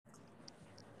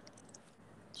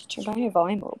Turn down your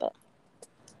volume a little bit.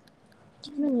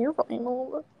 Turn down your volume a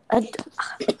little bit.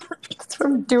 That's what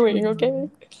I'm doing, okay? Now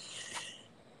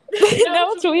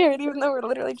it's weird, even though we're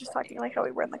literally just talking like how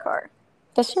we were in the car.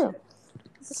 That's true.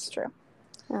 This is true.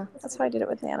 Yeah. That's how I did it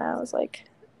with Nana. I was like,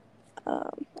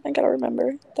 I gotta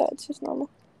remember that it's just normal.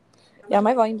 Yeah,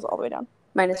 my volume's all the way down.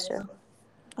 Mine is too.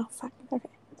 Oh, fuck. Okay.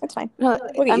 That's fine. No,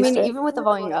 We'll get I used mean, to it. even with the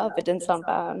volume up, it didn't sound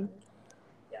bad.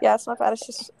 Yeah, it's not bad. It's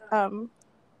just,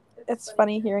 it's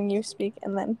funny hearing you speak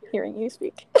and then hearing you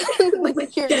speak. Like,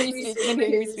 hearing you speak and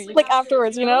hearing you speak. Like,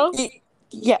 afterwards, you know?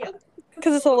 Yeah.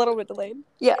 Because it's a little bit delayed.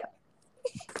 Yeah.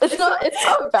 It's not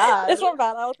bad. It's not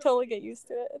bad. I'll totally get used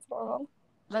to it. It's normal.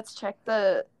 Let's check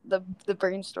the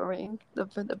brainstorming,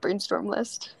 the brainstorm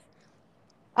list.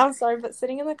 I'm sorry, but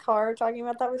sitting in the car talking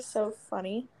about that was so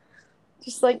funny.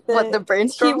 Just like the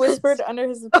brainstorm. He whispered under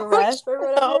his breath or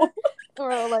whatever. No.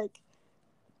 Or like,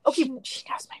 okay, she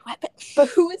knows my weapon. But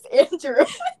who is Andrew?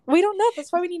 We don't know.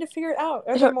 That's why we need to figure it out.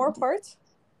 Are there more parts?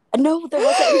 No, there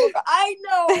wasn't. I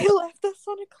know. They left us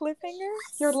on a cliffhanger.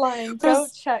 You're lying. Go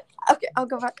check. Okay, I'll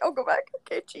go back.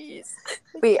 Okay, jeez.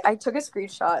 Wait, I took a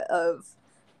screenshot of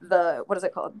what is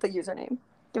it called? The username.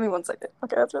 Give me 1 second.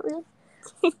 Okay, that's really good.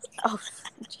 Oh,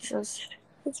 Jesus.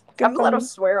 I'm I'm allowed to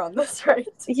swear on this, right?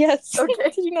 Yes. Okay.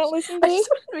 Did you not listen I to me? just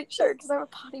wanted to make sure because I have a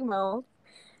potty mouth.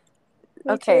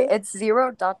 Me Okay, too. it's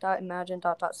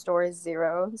 0.imagine.stories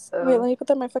 0. So Wait, let me put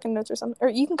that in my fucking notes or something. Or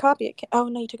you can copy it. Oh,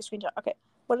 no, you took a screenshot. Okay.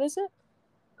 What is it?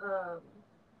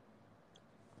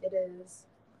 it is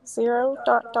 0.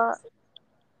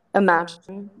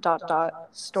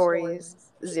 imagine.stories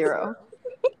 0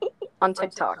 on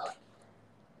TikTok.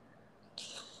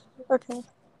 Okay.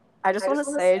 I just want to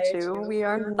say too, we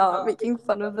are not making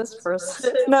fun of this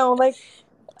person. No, like,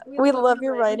 we love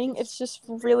your writing. It's just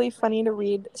really funny to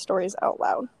read stories out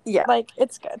loud. Yeah. Like,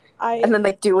 it's good. And then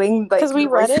doing because we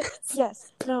read it. voices.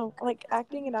 Yes. No, like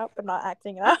acting it out, but not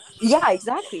acting it out. Yeah,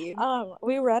 exactly.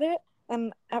 We read it,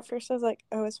 and at first I was like,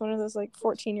 oh, it's one of those like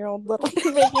 14-year-old little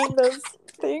making those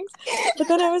things. But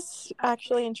then I was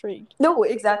actually intrigued. No,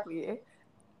 exactly.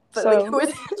 But So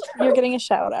you're getting a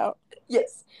shout out.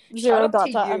 Yes. 0. Shout out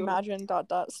to you. Imagine ...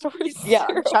 stories. Yeah,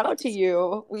 shout out to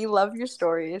you. We love your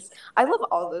stories. I love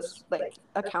all those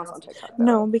accounts on TikTok. Though.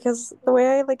 No, because the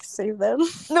way I save them.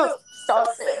 No, stop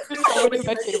it. You're so many of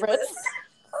my favorites.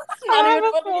 I have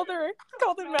a folder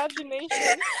called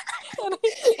Imagination.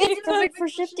 It's perfect for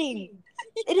shifting.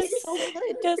 It is so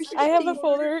good. I have a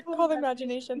folder called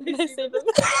Imagination, and I save them.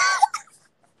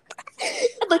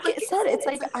 Like it said, it's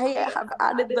like I have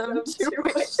added them to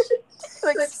my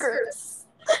scripts.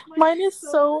 Mine is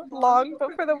so long,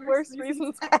 but for the worst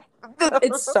reasons.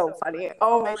 It's so funny.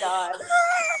 Oh my god.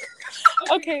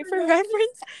 Okay, for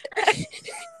reference, I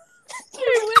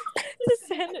went to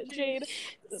send Jade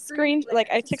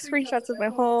I took screenshots of my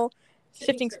whole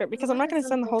shifting script because I'm not going to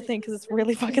send the whole thing because it's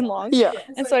really fucking long. Yeah.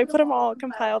 And so I put them all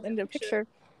compiled into a picture.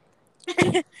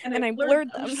 And I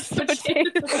blurred them so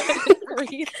Jade couldn't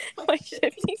read my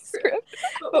shifting script.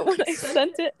 But when I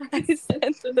sent it, I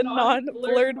sent the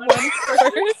non-blurred one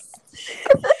first.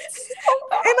 And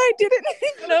I didn't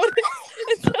notice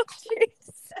until Jade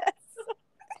said so.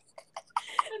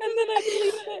 And then I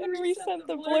deleted it and resent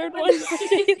the blurred one that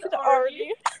Jade had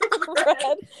already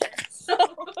read. So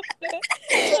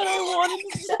and I wanted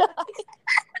to die.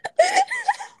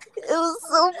 It was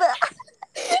so bad.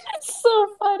 It's so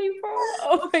funny, bro.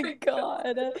 Oh my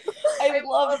god. I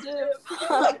loved it.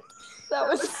 That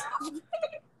was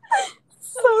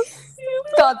so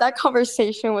stupid. God, that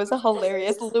conversation was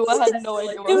hilarious. Lua had no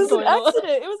idea what was going on.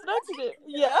 It was an accident.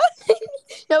 Yeah.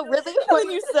 No, really?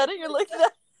 When you said it, you're like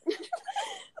that. I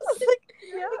was like,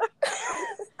 yeah.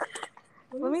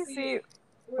 Let me see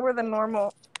where the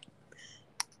normal.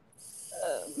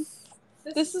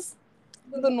 This is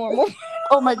the normal.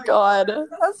 Oh my god.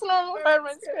 That's the normal part of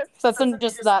my script. So that's in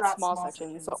just that small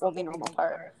section. It's the only normal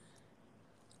part.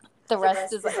 The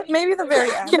rest is like maybe the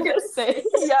very end. You're gonna say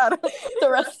Yeah. the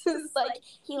rest is like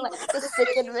he likes the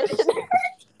sick and missionary.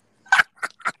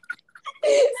 So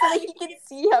that he can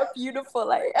see how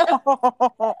beautiful I am.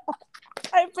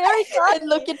 I'm very cocky. And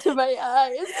look into my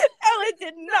eyes. Ella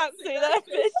did not say that,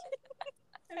 bitch.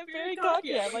 I'm very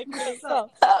cocky. I like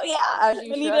myself. Oh yeah. I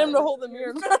need him to hold the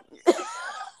mirror.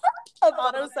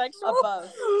 Autosexual.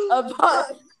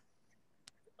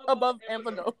 Above and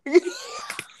below.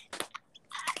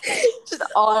 Just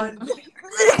on the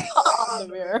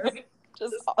mirror.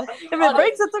 Just on. If it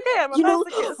breaks, it's okay. I'm a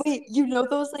masochist. Wait, you know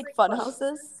those fun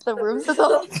houses? The rooms with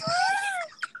all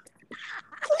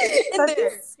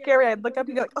That's scary. I'd look up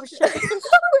and be like, oh shit.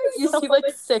 You see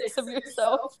 6 of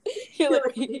yourself. You're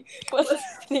like, wait, what's this?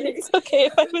 It's okay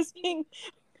if I was being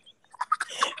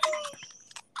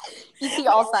You see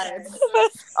all sides.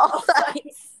 All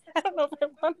sides. I don't know if I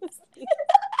want to see.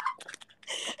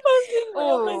 I was gonna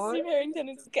nail my Steve Harrington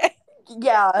is gay.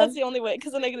 Yeah. That's the only way,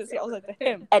 because then I get to see all sides of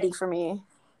him. Eddie for me.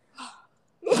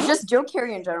 Just Joe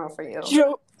Carey in general for you.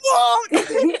 Joe.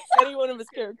 Any one of his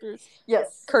characters.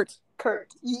 Yes. Kurt.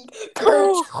 Kurt. You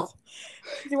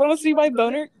want to see my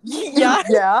boner? Yeah.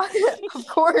 Yeah. Of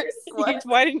course. What?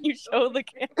 Why didn't you show the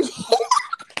camera?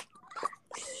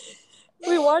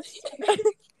 We watched.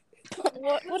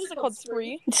 What is it called?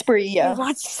 Spree? Spree, yeah. We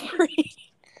watched Spree.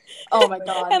 Oh my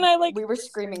god. And we were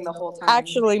screaming the whole time.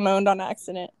 Actually moaned on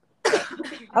accident.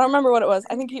 I don't remember what it was.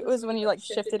 I think it was when you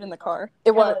shifted in the car.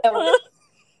 It was.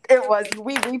 It was.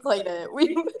 We replayed it.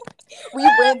 We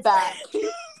went back.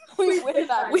 We went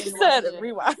back. We said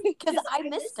rewind because I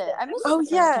missed it. Oh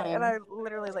yeah, and I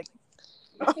literally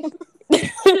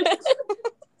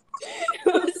It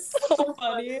was so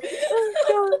funny.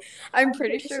 I'm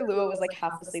pretty sure Lua was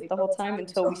half asleep the whole time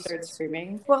until we started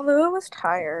screaming. Well, Lua was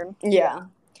tired. Yeah.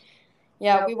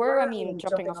 Yeah, we were,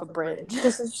 jumping off a bridge.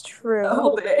 This is true. The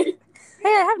whole day. Hey,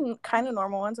 I have kind of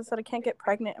normal ones. I said I can't get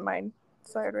pregnant in my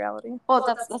side reality. Well,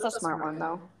 that's a smart one,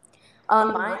 though.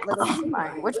 Let's see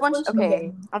mine. Which one?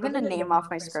 Okay, I'm going to name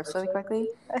off my scripts really quickly.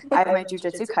 I have my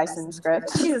Jujutsu Kaisen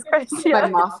script. Jesus Christ, yeah. My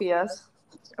Mafia.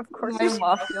 Of course. My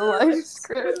Mafia life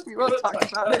script. We won't talk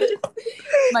about it.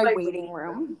 My waiting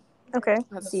room. Okay.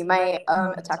 Let's see. My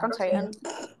Attack on Titan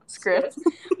script.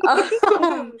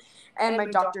 And my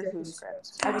Doctor Who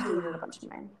script. I deleted a bunch of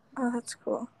mine. Oh, that's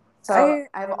cool. So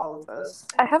I have all of those.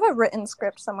 I have a written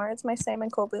script somewhere. It's my Sam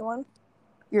and Colby one.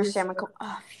 Your Sam and Colby.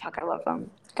 Oh, fuck, I love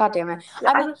them. God damn it.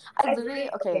 I literally,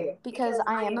 because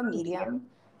I am a medium,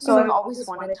 so I've always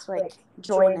wanted to,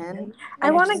 join in.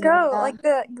 I want to go.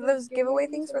 Those giveaway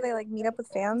things where they, meet up with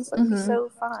fans. That'd be so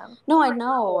fun. No, I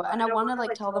know. And I want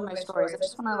to, tell them my stories. I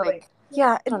just want to,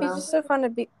 Yeah, it'd be just so fun to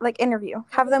be, interview.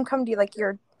 Have them come to,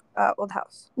 your old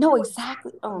house. No,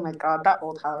 exactly. Oh, my God. That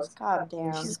old house. God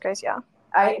damn. Jesus Christ, yeah.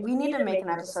 We need to make an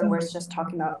episode where it's just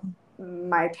talking about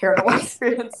my paranormal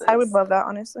experiences. I would love that,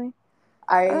 honestly.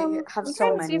 I have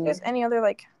so many. See if there's any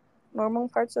other normal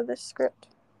parts of this script.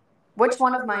 Which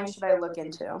one of mine should I look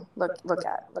into? Look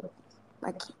at.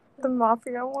 The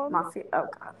Mafia one. Mafia. Oh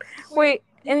God. Wait,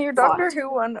 in your Doctor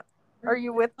Who one, are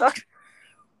you with Doctor?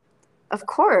 Of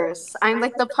course, I'm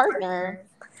the partner.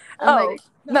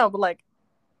 No, but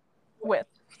with.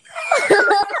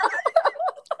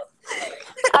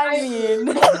 I mean,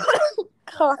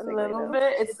 a little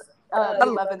bit. It's the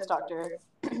 11th Doctor,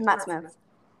 Matt Smith.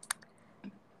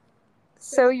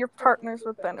 So you're partners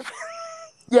with benefits.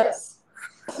 Yes.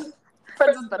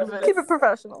 Friends with benefits. Keep it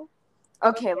professional.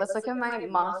 Okay, let's look at my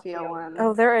Mafia one.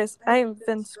 Oh, there is. I've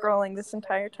been scrolling this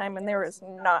entire time, and there is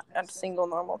not a single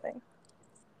normal thing.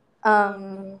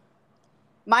 Mine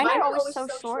are always so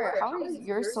short. How is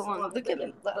yours so long? Look at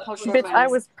how short Bitch, mine is. I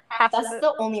was half. That's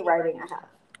the only writing I have.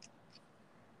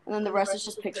 And then the rest is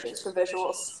just pictures for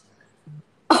visuals.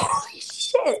 Holy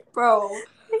shit, bro.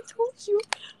 I told you.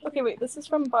 Okay, wait. This is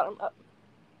from bottom up.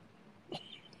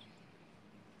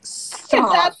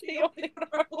 Stop. That's the only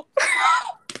normal.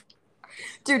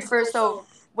 Dude,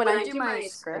 when I do my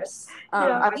scripts,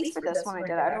 at least for this one I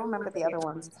did. I don't remember the other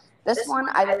ones. This one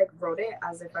I wrote it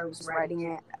as if I was writing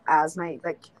it as my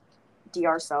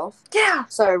DR self. Yeah.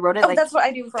 So I wrote it that's what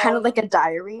I do for kind of like a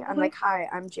diary. I'm hi,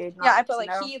 I'm Jade. Yeah, I put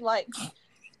he likes.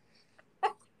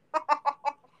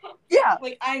 Yeah.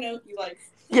 I know he likes.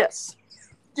 Yes.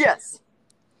 Yes.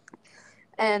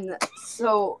 And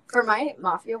so for my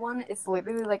Mafia one, it's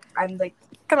literally I'm kind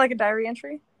of like a diary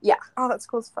entry. Yeah. Oh, that's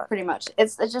cool as fuck. Pretty much. It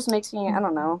just makes me, I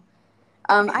don't know.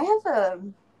 I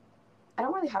don't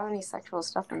really have any sexual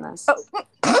stuff in this. Oh.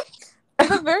 At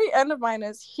the very end of mine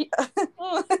is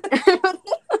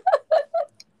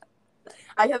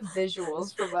I have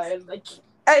visuals for mine.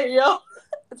 Hey yo.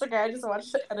 It's okay, I just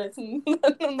watched the edits and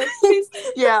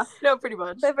yeah, no, pretty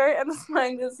much. The very end of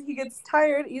mine is he gets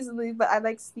tired easily, but I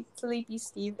like sleepy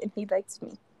Steve and he likes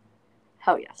me.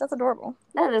 Hell yes. That's adorable.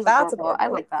 That's adorable. I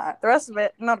like that. The rest of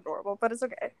it, not adorable, but it's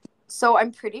okay. So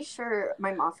I'm pretty sure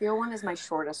my Mafia one is my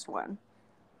shortest one.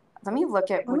 Let me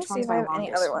look at which one's my longest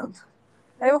any other ones.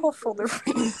 I have a whole folder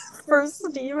for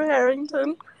Steve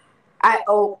Harrington.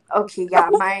 Okay, yeah.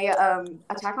 My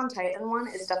Attack on Titan one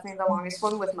is definitely the longest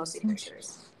one with mostly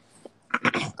pictures.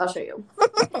 I'll show you.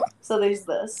 So there's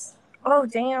this. Oh,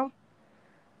 damn.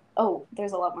 Oh,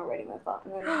 there's a lot more writing than I thought.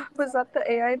 Was that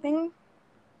the AI thing?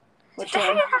 Which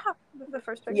one? The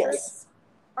first picture? Yes.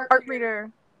 Art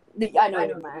reader. I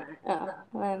know. Yeah.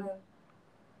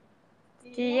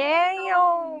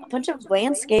 A bunch of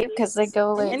landscape because they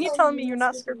go And you telling me you're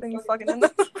not scripting the fucking end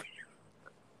of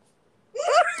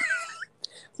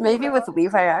Maybe with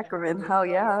Levi Ackerman. Hell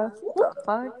yeah. What the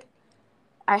fuck?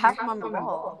 I have him on the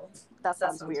wall. That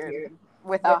sounds weird.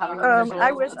 Without having a visual.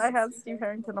 I wish I had Steve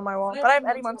Harrington on my wall, but I have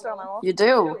Eddie Munster on my wall. You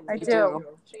do. I do.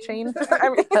 Shane. I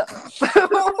mean,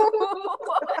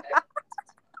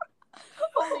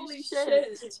 holy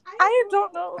shit! I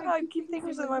don't know how I keep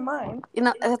things in my mind. You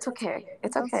know, that's okay.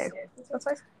 It's okay. That's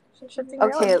why.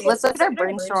 Okay, let's look at our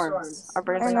brainstorms. I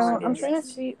know. I'm trying to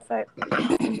see if I.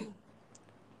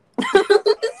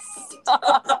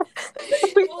 Stop.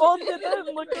 We both did that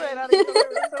and looked right at each other.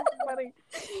 It was so funny.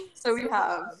 So we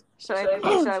have. Should I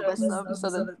list them so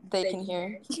that they can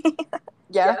hear?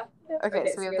 Yeah.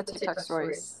 Okay, so we have the TikTok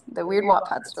stories, the weird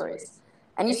wattpad stories,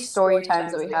 any story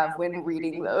times that we have when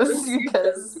reading those,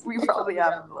 because we probably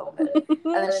have a little bit,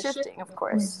 and then shifting, of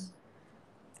course.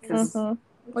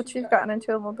 Which we've gotten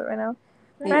into a little bit right now.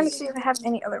 I'm trying to see if I have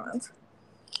any other ones.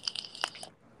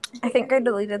 I think I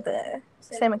deleted the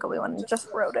Sam and Colby one and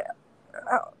just wrote it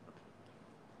out.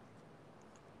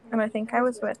 And I think I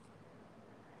was with.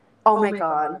 Oh my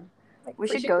god. We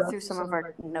should go through some of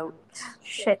our notes.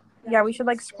 Shit. Yeah, we should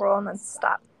scroll and then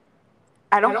stop.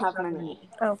 I don't have many.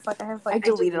 Oh fuck, I have I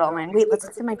deleted all mine. Wait, let's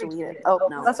look at my deleted. Oh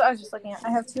no. That's what I was just looking at.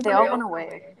 I have two. They all went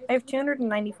away. I have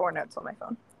 294 notes on my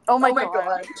phone. Oh my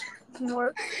god.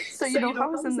 So you know how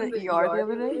I was in the ER the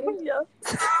other day? Yeah.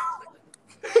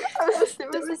 There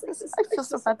was this, I feel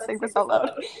so bad saying this out loud.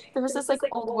 There was this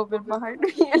old woman behind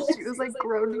me, and she was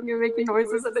groaning and making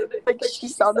noises, and she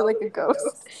sounded like a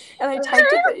ghost. And I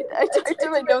typed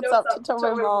in my notes up to tell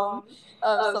my mom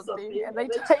something, and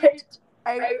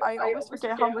I always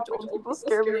forget how much old people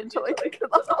scare me until I get to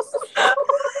the hospital.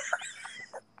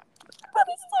 That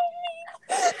is so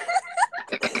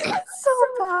mean. So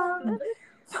bad.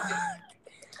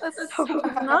 That's so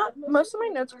bad. Most of my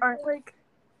notes aren't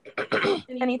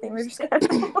anything. They're just kind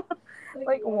of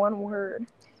one word.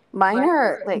 Mine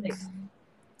are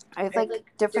I have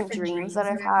different dreams that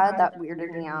I've had that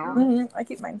weirded me out. Mm-hmm. I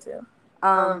keep mine too.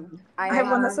 I have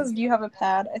one that says, "Do you have a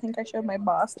pad?" I think I showed my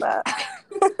boss that.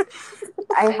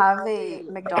 I have a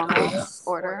McDonald's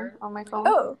order on my phone.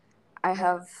 Oh. I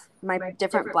have my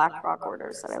different Black Rock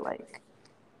orders that I like.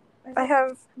 I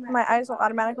have my eyes will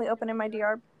automatically open in my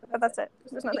DR, but that's it.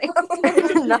 There's nothing else.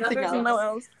 There's no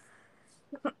else.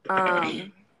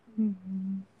 I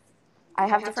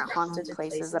have different haunted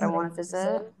places that I want to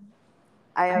visit.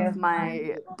 I have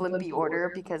my Blimpie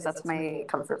order because that's my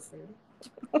comfort food,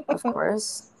 of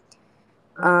course.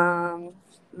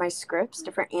 My scripts,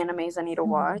 different animes I need to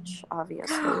watch,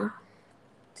 obviously.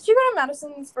 Did you go to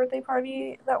Madison's birthday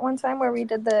party that one time where we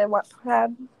did the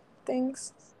wattpad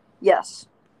things? Yes.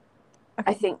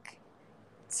 Okay. I think.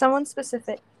 Someone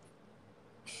specific.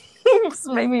 This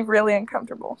made me really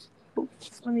uncomfortable.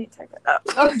 Let me type it up.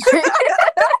 Okay.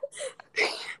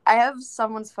 I have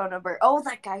someone's phone number. Oh,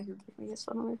 that guy who gave me his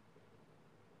phone number.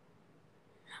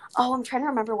 Oh, I'm trying to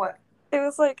remember what. It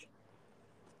was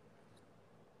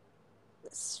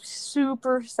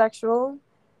super sexual,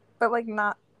 but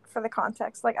not for the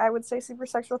context. I would say super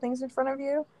sexual things in front of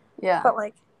you. Yeah. But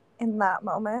in that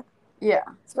moment. Yeah.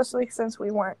 Especially since me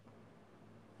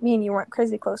and you weren't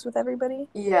crazy close with everybody.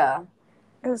 Yeah.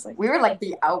 It was we were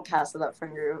the outcast of that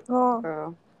friend group.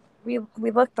 Well, we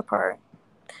looked the part.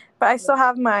 But I still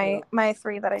have my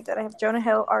three that I did. I have Jonah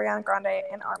Hill, Ariana Grande,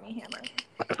 and Armie Hammer.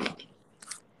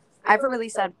 I have a really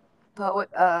sad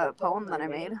poem that I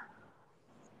made.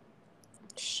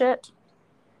 Shit.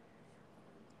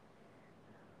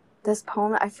 This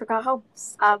poem, I forgot how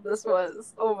sad this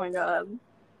was. Oh my god.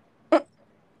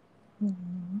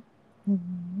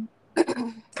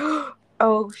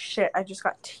 Oh shit, I just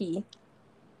got tea.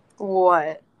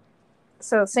 What?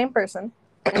 So same person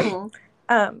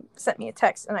sent me a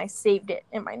text and I saved it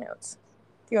in my notes.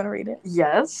 Do you want to read it?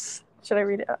 Yes. Should I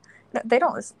read it? No, they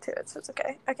don't listen to it, so it's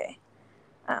okay. Okay.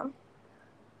 I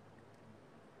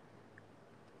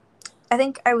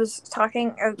think I was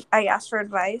talking, I asked for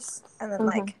advice and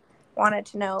then wanted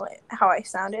to know how I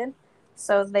sounded.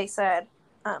 So they said,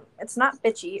 it's not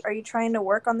bitchy. Are you trying to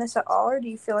work on this at all, or do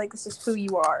you feel like this is who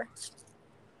you are?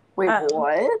 Wait,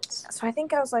 what? So I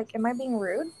think I was am I being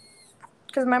rude?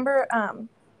 Because remember,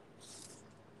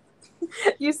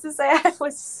 used to say I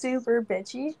was super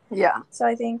bitchy. Yeah. So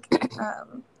I think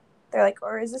they're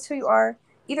or is this who you are?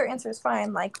 Either answer is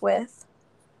fine. With,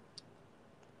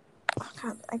 oh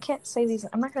God, I can't say these.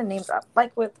 I'm not gonna name drop.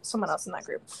 With someone else in that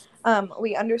group.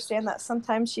 We understand that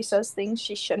sometimes she says things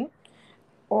she shouldn't,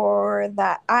 or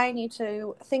that I need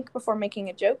to think before making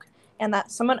a joke, and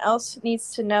that someone else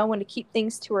needs to know when to keep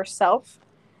things to herself,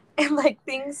 and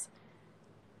things.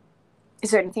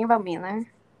 Is there anything about me in there?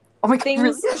 Oh my god, things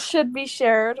really? should be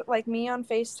shared, like me on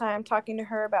FaceTime talking to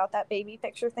her about that baby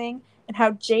picture thing, and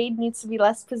how Jade needs to be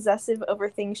less possessive over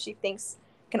things she thinks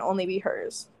can only be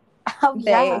hers. Oh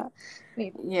yeah.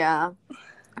 Need... Yeah.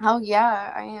 Oh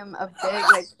yeah, I am a big,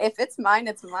 like, if it's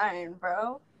mine,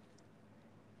 bro.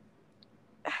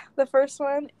 The first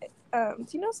one, do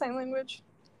you know sign language?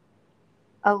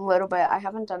 A little bit. I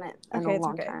haven't done it in a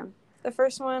long time. The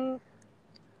first one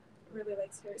really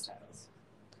likes hairstyles.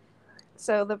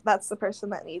 So that's the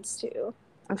person that needs to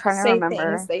I'm trying to say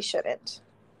remember things they shouldn't.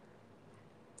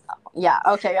 Yeah,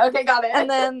 okay, got it. And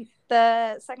then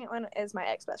the second one is my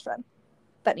ex-best friend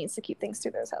that needs to keep things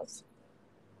to themselves.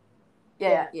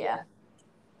 Yeah.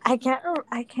 I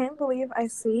can't believe I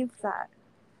saved that.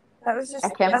 That was just I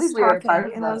can't believe we were part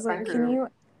of and I was like, friend can group. you...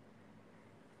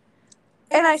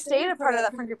 And I stayed a part of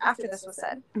that friend group after this was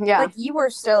said. Yeah. Like, you were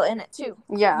still in it, too.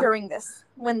 Yeah. During this,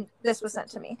 when this was sent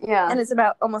to me. Yeah. And it's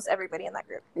about almost everybody in that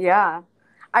group. Yeah.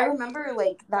 I remember,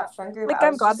 like, that friend group. Like,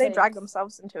 I'm glad they dragged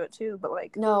themselves into it, too, but,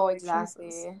 like... No, exactly.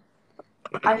 Jesus.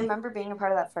 I remember being a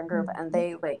part of that friend group, and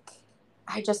they, like...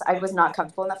 I was not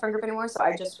comfortable in that friend group anymore, so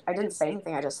I didn't say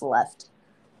anything, I just left.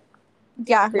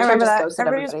 Yeah, I remember that.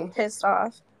 Everybody everybody was pissed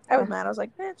off. I was mad. I was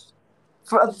like, bitch.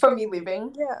 For me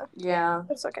leaving? Yeah. Yeah.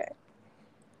 It's okay.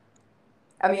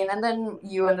 I mean, and then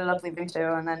you ended up leaving too,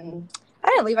 and then... I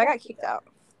didn't leave. I got kicked out.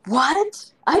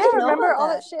 What? I didn't know remember about all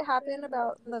that shit happened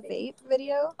about the vape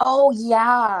video? Oh,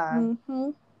 yeah.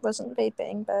 Mm-hmm. Wasn't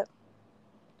vaping, but...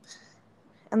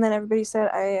 And then everybody said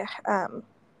I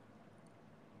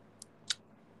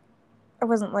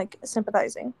wasn't, like,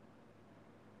 sympathizing.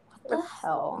 What the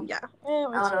hell? Yeah. I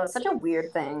don't know. It's such a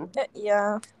weird thing.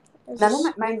 Yeah.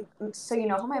 None of so you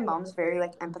know how my mom's very,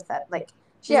 like, empathetic. Like,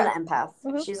 she's an empath.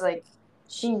 Mm-hmm. She's, like,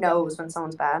 she knows when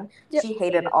someone's bad. Yep. She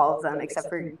hated all of them except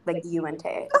for, like, you and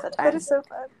Tay at the time. That is so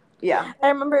fun. Yeah. I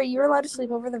remember you were allowed to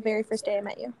sleep over the very first day I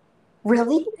met you.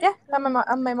 Really? Yeah. At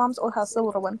my mom's old house, the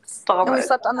little one. Stop and we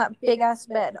slept on that big-ass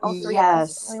bed, all three of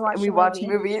us. And we watched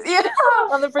movies. Yeah.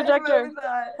 On the projector.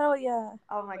 Hell yeah.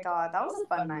 Oh, my God. That was a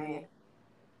fun night.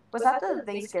 Was that the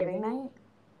Thanksgiving night?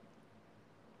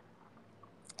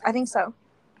 I think so.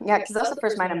 Yeah, because that was the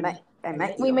first night I met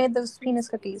you. We made those penis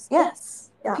cookies.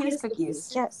 Yes. Yeah. Penis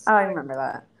cookies. Yes. Oh, I remember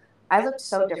that. I looked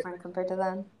so different compared to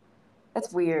them.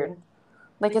 That's weird.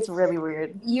 Like, it's really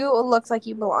weird. You looked like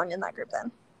you belonged in that group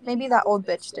then. Maybe that old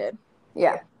bitch did.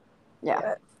 Yeah.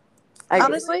 Yeah.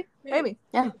 Honestly, maybe.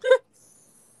 Yeah.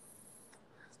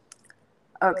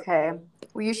 Okay.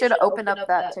 Well, you should open up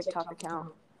that TikTok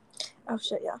account. Oh,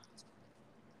 shit, yeah.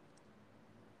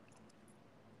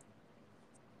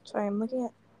 Sorry, I'm looking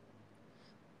at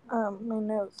my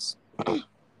notes.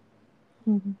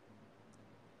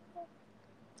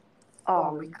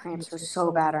 Oh, my cramps are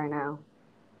so bad right now.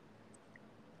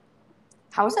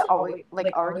 How is it always,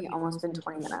 like, already almost been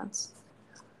 20 minutes?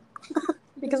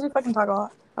 Because we fucking talk a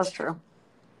lot. That's true.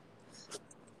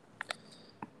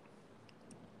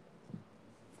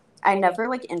 I never,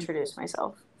 like, introduced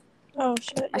myself. Oh,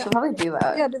 shit. I should probably do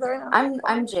that. Yeah, do that right now.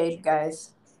 I'm Jade,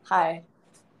 guys. Hi.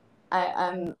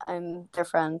 I'm their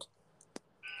friend.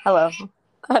 Hello.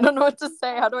 I don't know what to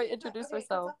say. How do I introduce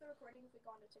myself?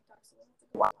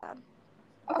 Wow.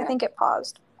 Okay. I think it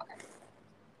paused.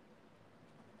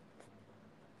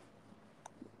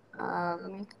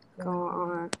 Let me go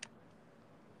on.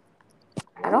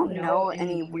 I don't know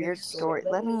any weird story.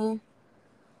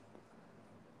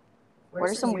 What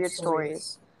are some weird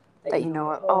stories that you know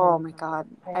of? Oh my god.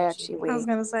 I actually wait. I was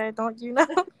gonna say, don't you know?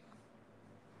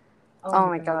 Oh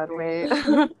my god, wait.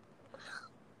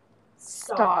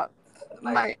 Stop.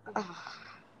 My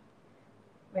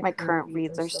current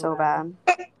reads are so bad.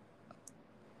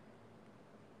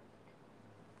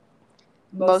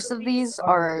 Most of these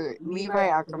are Levi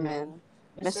Ackerman,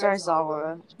 Mr.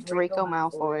 Aizawa, Draco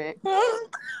Malfoy,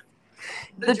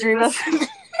 The Dream of...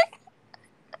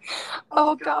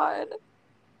 Oh god.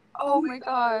 Oh my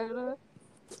god.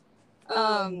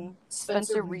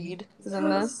 Spencer Reed is in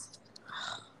this.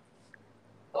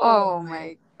 Oh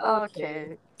my...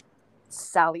 Okay.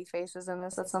 Sally Face is in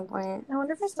this at some point. I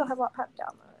wonder if I still have wattpad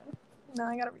downloaded. No,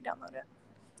 I gotta re-download it.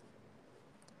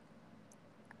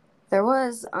 There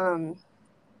was, I'm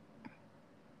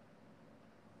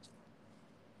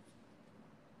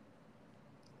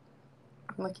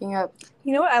looking up.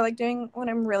 You know what I like doing when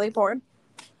I'm really bored?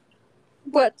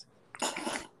 What?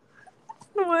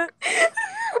 What?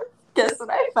 Guess what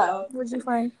I found? What'd you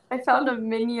find? I found a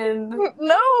minion.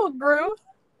 No, Gru.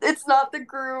 It's not the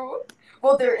Gru.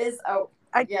 Well, there is. Oh,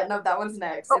 yeah, no, that one's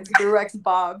next. It's Gru X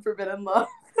Bob, Forbidden Love.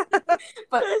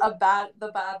 But the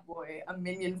bad boy, a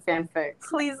minion fanfic.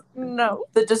 Please, no.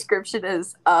 The description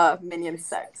is minion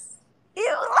sex. Ew.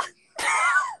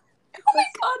 Oh my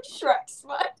god, Shrek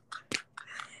smut.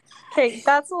 Okay,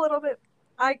 that's a little bit.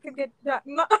 I could get that. I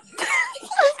was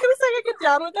gonna say I get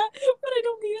down with that, but I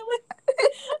don't mean it.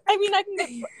 I mean, I can get.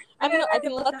 I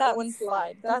can let that one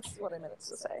slide. That's what I meant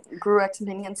to say. Gru X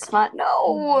Minion smut.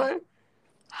 No.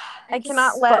 I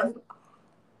cannot let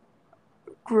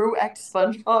Gru X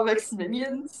SpongeBob X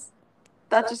Minions.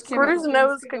 That just came. Gru's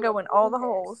nose could go in all the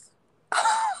holes.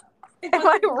 Am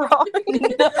I wrong?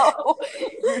 No,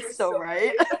 you're so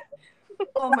right.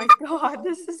 Oh my god,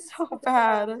 this is so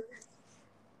bad.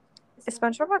 Is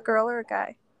SpongeBob a girl or a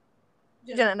guy?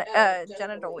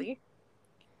 Genitally.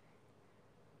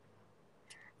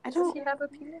 Does he have a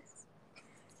penis?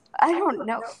 I don't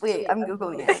know. Wait, I'm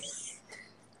googling it.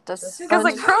 Because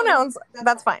like pronouns,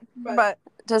 that's fine. But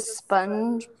does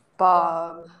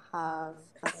SpongeBob have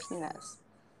a penis?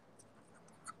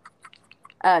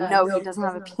 No, he doesn't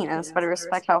have a penis, but I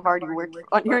respect how hard you work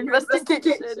on your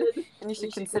investigation, and you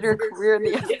should consider a career in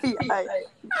the FBI.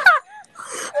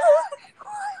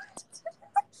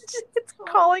 It's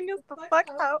calling us the fuck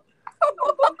out.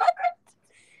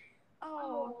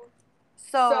 Oh.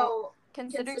 So,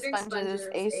 consider sponges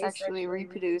asexually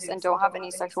reproduce and don't have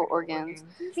any sexual organs.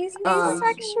 He's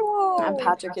asexual. And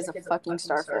Patrick is a fucking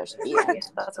starfish. The end.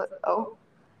 That's what. Oh.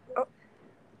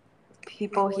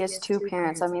 People, he has two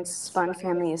parents. That means Sponge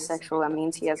family is sexual. That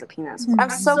means he has a penis. I'm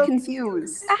so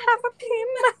confused. I have a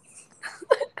penis.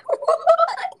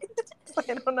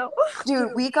 I don't know.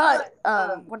 Dude, we got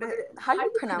how do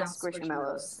you pronounce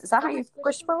squishmallows? Is that how you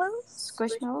Squishmallows?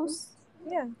 Squishmallows?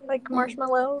 Yeah, like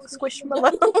marshmallow,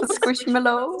 squishmallow.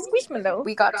 Squishmallow? Squishmallow.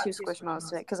 We got 2 squishmallows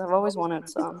today because I've always wanted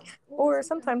some. Or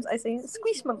sometimes I say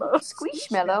squishmallow.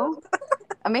 Squishmallow?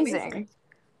 Amazing.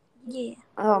 Yeah.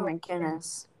 Oh my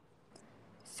goodness.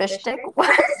 Fish stick?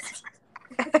 What?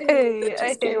 Hey,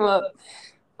 Just came up.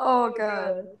 Oh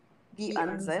god. The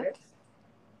unzip.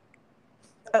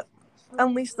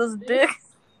 Unleash this dick.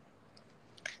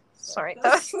 Sorry,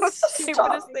 that's the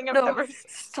stupidest thing I've ever.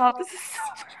 Stop. This is so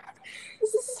bad.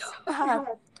 This is so bad.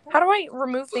 How do I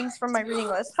remove things from my reading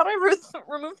list? How do I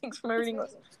remove things from my reading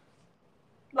list?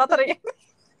 Not that I.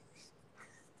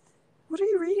 What are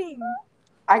you reading?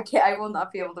 I can't. I will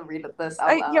not be able to read this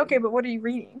out loud. Yeah, okay, but what are you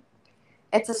reading?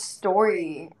 It's a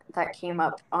story that came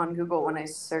up on Google when I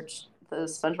searched the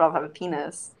SpongeBob have a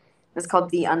penis. It's called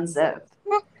The Unzip.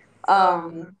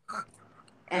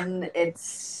 And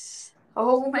it's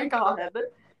oh my god,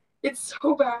 it's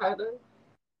so bad.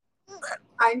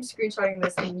 I'm screenshotting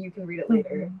this and you can read it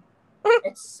later.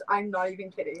 I'm not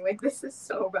even kidding. Like, this is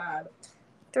so bad.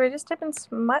 Do I just type in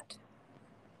smut?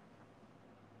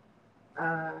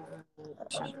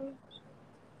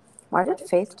 Why did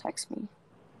Faith text me?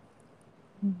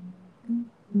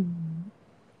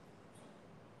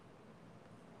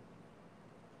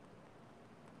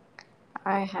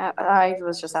 I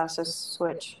was just asked to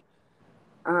switch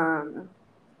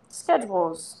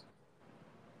schedules.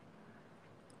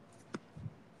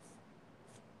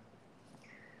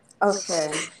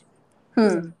 Okay.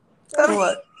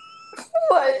 What?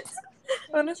 What?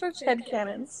 I want to search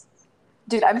headcanons.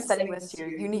 Dude, I'm sending this to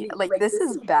you. You need, like, this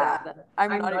is bad.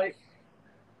 I'm not even...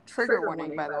 Trigger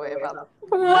warning, by the way, about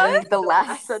what? The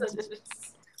last sentence.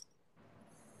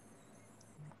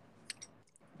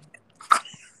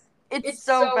 It's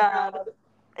so bad.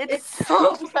 It's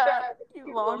so bad.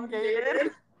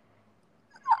 Elongated.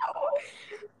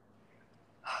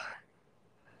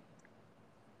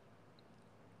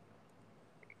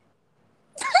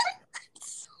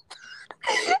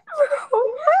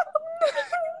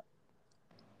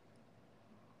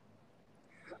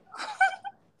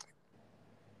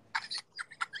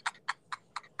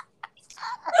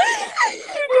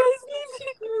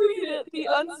 The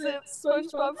unzipped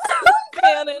SpongeBob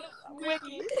canon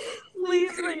wiki.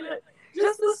 Please read it.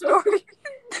 Just the story.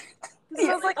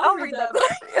 I was like, I'll read that.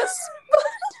 Yes.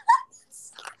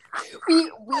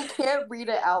 we can't read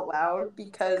it out loud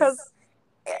because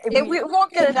we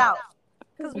won't get it out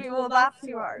because we will laugh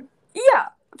too hard. Yeah,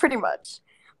 pretty much.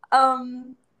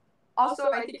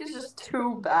 Also, I think it's just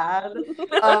too bad.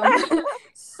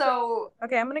 So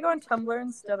okay, I'm gonna go on Tumblr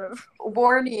instead of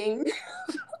warning.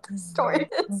 The story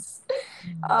is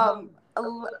how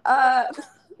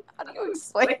do you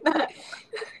explain that?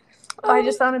 I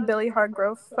just found a Billy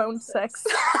Hardgrove phone sex.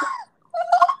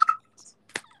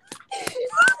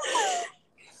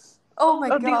 Oh my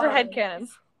god. These are headcanons.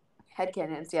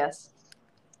 Headcanons, yes.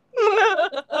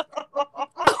 Oh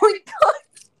my god.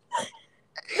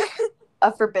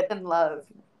 A forbidden love.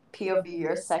 POV,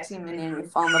 you're a sexy minion, you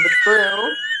fall in love with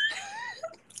Gru.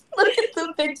 Look at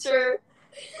the picture.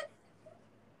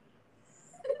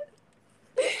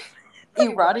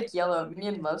 Erotic yellow,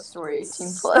 Minion love story, 18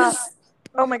 Stop. plus.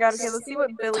 Oh my god, okay, let's see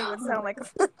what Billy would sound like.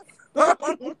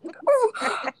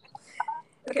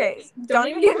 Okay, don't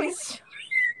even get me started.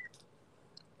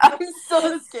 I'm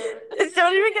so scared.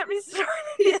 Don't even get me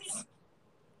started.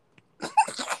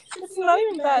 It's not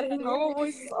even bad. His normal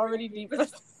voice is already deep. Why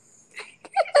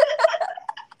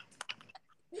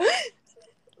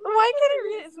can't I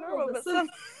read it? It's normal, but some...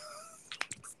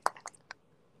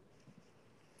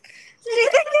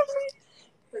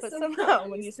 But somehow,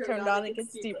 when you turned on, it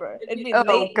gets deeper. It'd be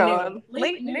late noon.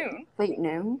 Late noon? Late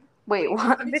noon? Wait,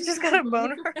 what? Bitch just got a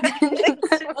boner.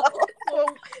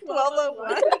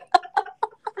 12:01.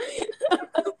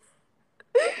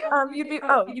 You'd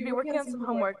be working on some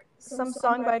homework. Some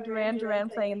song by Duran Duran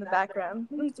playing in the background.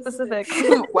 Specific.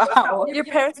 Wow. Your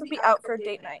parents would be out for a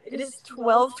date night. It is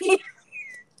 12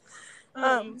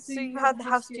 p.m. So you had the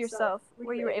house to yourself,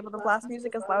 where you were able to blast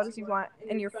music as loud as you want,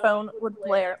 and your phone would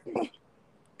blare,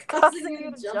 causing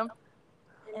you to jump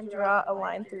and draw a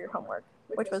line through your homework,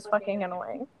 which was fucking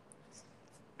annoying.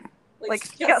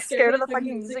 Like, you got scared of the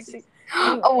fucking music.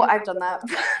 Oh, I've done that.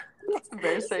 It's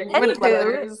embarrassing. When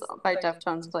Letters by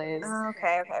Deftones plays.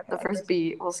 Okay. The first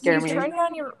beat will scare me. You turned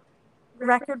on your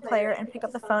record player and picked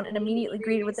up the phone and immediately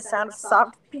greeted with the sound of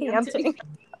soft panting.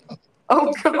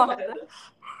 Oh god.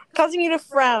 Causing you to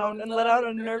frown and let out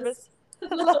a nervous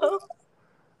hello.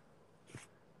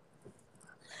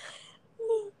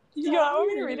 You want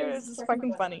me to read it, or is this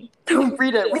fucking funny?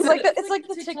 Read it. It's like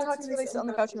the TikToks where they sit on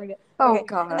the couch and read it. Oh okay.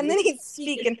 god. And then he'd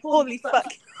speak and holy fuck.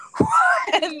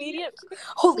 Immediate.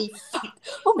 Holy fuck.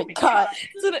 Oh my god.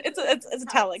 It's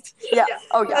italics. Yeah.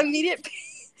 Oh yeah. Immediate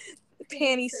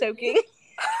panty soaking.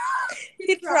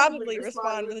 He'd probably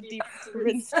respond with a deep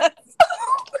princess.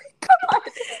 Oh my god.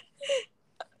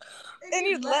 And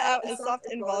you'd let out a soft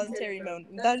involuntary moan.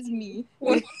 That is me.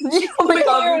 Oh my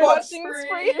god, you're watching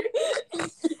Spree. Yeah.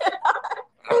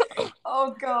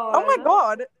 Oh god. Oh my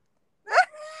god.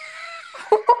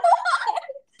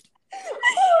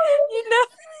 You know.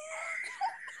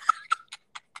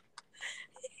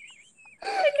 I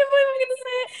can't believe I'm gonna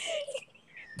say it.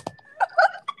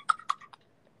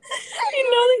 You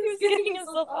know that he was getting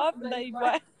himself off and that he'd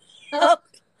help.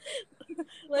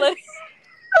 Like,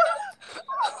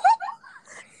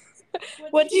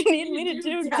 what do you need me to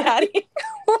do, Daddy?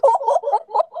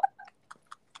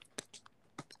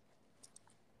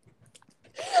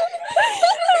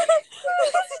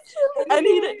 I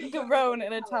need it grown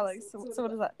in italics. So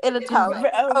what is that? In italics.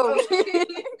 Oh.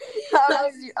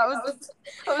 I was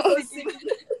thinking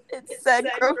it said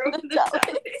grown in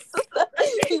italics.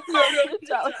 He wrote in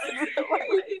italics in real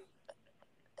life.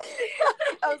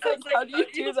 I was like, how do you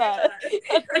do that?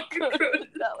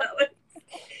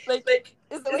 Like,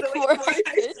 is it like more?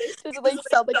 Does it like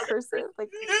sound like cursive?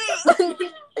 Like,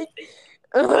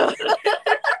 that's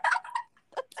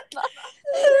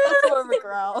more of a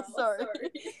growl. Sorry.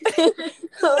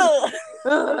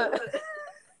 I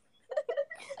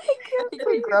think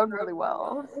we grown really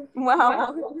well.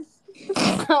 Wow.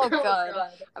 Oh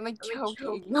god. I'm like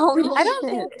choking. Holy shit. I don't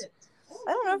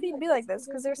know if he'd be like this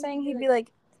because they're saying he'd be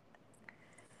like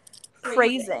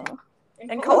praising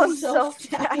and call himself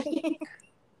Daddy.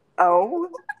 Oh,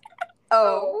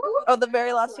 the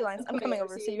very last 2 lines. I'm coming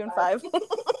over. See you in 5.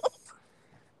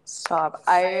 Stop.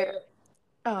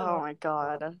 Oh my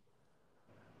god.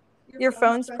 Your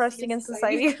phone's pressed against the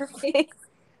side of your face.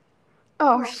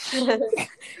 Oh shit.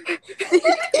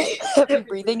 Heavy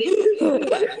breathing. Fucking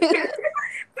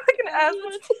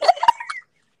asthma.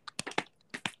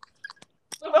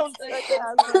 Oh my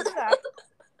god.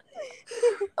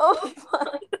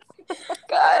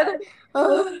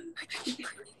 Oh.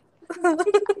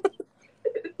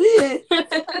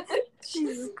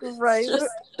 Jesus Christ.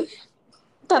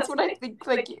 That's what I think,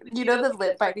 like, you know the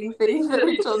lip biting thing that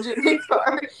I told you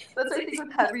before? That's what I think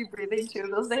with heavy breathing, too.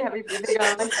 They'll say heavy breathing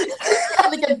on,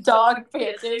 like a dog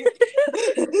panting.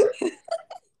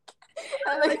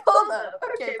 I'm like, hold up.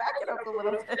 Okay, back it up a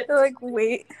little bit. They're like,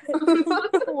 wait.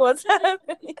 What's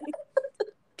happening?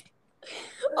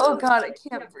 Oh, God, I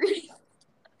can't breathe.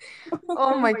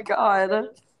 Oh, my God.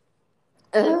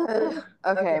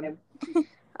 Okay.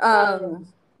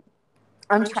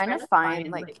 I'm trying to find,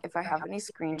 like, if I have any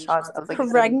screenshots of, like,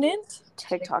 pregnant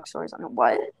TikTok stories on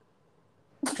what?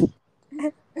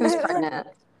 Who's pregnant?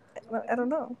 I don't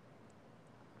know.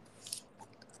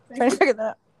 I'm trying to figure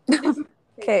that out.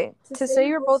 Okay, to say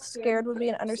you were both scared would be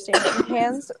an understatement. Your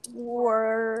hands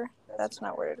were... That's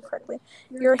not worded correctly.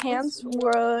 Your hands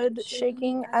were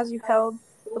shaking as you held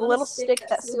the little stick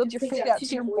that sealed your fate out to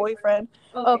your boyfriend.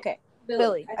 Okay,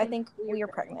 Billy, I think we are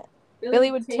pregnant.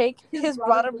 Billy would take his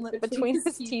bottom lip between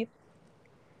his teeth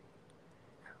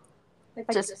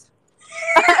Just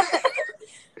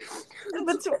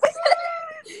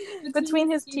between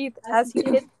his teeth as he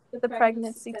hid the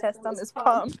pregnancy test on his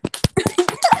palm.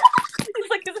 He's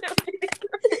like,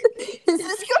 is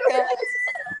this correct?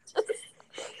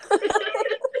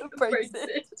 Breaks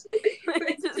it.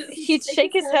 He'd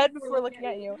shake his head before looking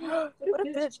at you. What a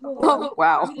bitch. Oh,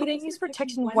 wow. We didn't use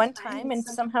protection one time and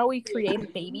somehow we created a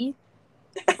baby.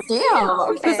 Damn.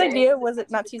 Okay. Whose idea was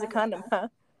it not to use a condom, huh?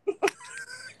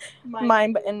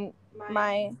 Mine, but in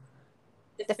my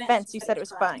defense, you said it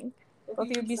was fine. Both of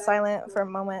you would be silent for a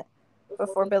moment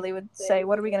before Billy would say,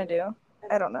 "What are we gonna do?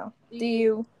 I don't know. Do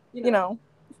you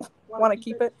want to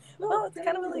keep it?" Well, it's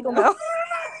kind of illegal now.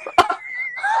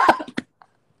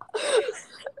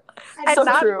 So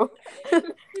true.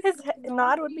 His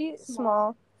nod would be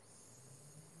small,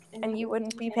 and you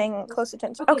wouldn't be paying close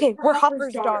attention. Okay, we're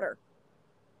Hopper's daughter.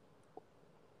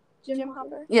 Jim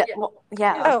Hopper? Yeah. Well,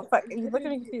 yeah. Oh, fuck. You look at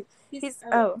me.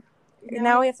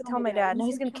 Now we have to tell my dad. Now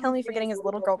he's going to kill me for getting his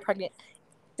little girl pregnant.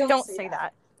 Don't say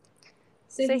that.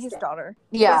 Say his daughter.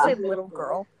 Yeah. Don't say little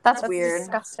girl. That's weird.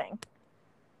 Disgusting.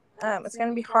 It's going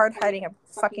to be hard hiding a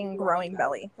fucking growing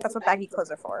belly. That's what baggy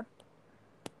clothes are for.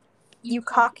 You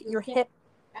cock your hip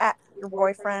at your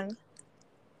boyfriend.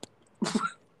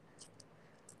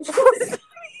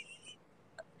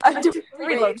 I do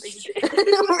Reload.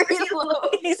 Reload.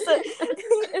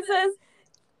 It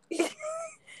says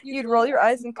you'd roll your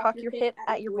eyes and cock your hip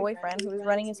at your boyfriend who was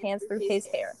running his hands through his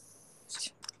hair.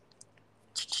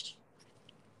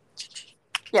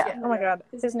 Yeah. Oh my god.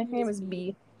 His nickname is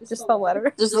B. Just the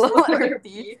letter. Just the letter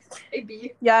B. Hey,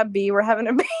 B. Yeah, B. We're having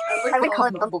a B. I would call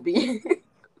it Bumblebee.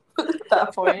 At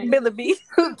that point. Billy B.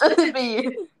 Billy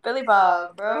B. Billy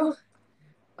Bob, bro.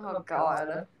 Oh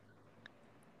god.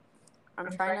 I'm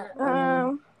trying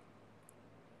to.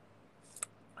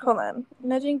 Hold on.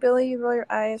 Nudging Billy, you roll your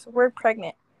eyes. We're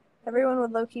pregnant. Everyone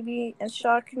would low-key be in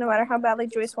shock, no matter how badly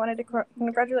Joyce wanted to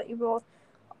congratulate you both.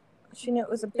 She knew it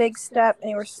was a big step, and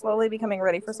you were slowly becoming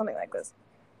ready for something like this.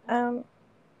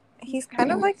 He's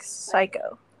kind of like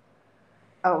Psycho.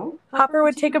 Oh. Hopper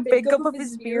would take a big gulp of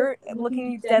his beer,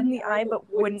 looking you dead in the eye, but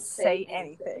wouldn't say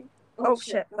anything. Oh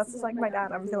shit, that's just like my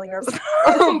dad. I'm feeling nervous.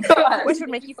 Oh god. Which would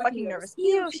make you fucking nervous.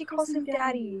 Ew, she calls him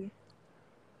daddy.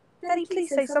 Daddy, please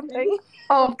say something.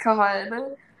 Oh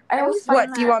god. I always find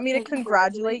What, do you that, want me to like,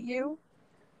 congratulate you?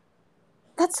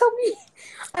 That's so mean.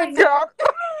 I know.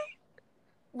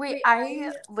 Wait,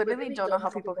 I literally don't know how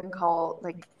people can call,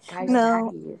 like, guys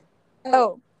No. daddy.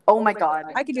 Oh, Oh my god.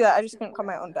 I could do that. I just couldn't call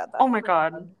my own dad that. Oh my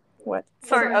god. What?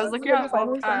 Sorry, I was looking at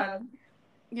wattpad.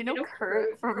 You know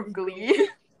Kurt from Glee?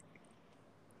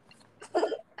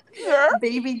 Yeah.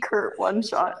 Baby Kurt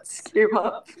one-shots came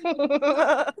up.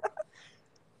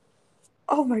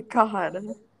 Oh my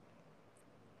god.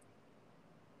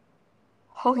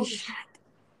 Holy shit.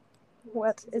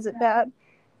 What? Is it bad?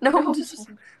 No, I'm just...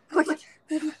 Like,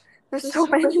 there's so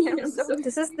many. I'm so...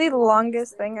 This is the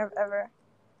longest thing I've ever...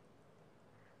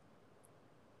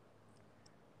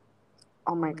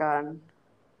 Oh my god.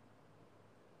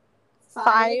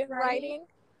 Thigh writing?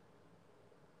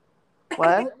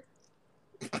 What?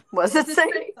 What's it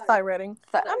say? Thigh writing.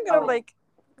 I'm gonna, like...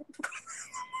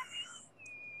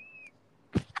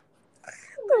 the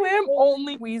way I'm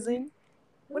only wheezing.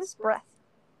 What is breath?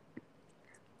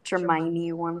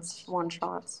 Hermione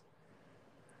one-shots.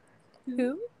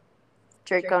 Who?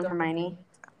 Draco and Hermione.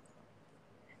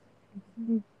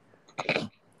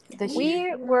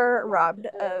 We were robbed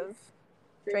of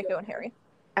Draco and Harry.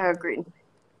 I agreed.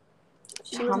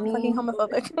 She was fucking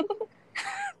homophobic.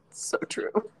 So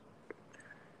true.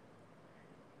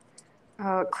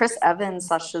 Chris Evans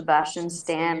 / Sebastian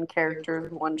Stan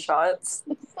characters one-shots.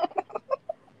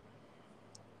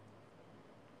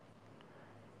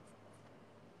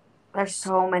 There's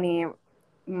so many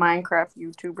Minecraft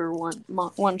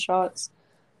YouTuber one-shots.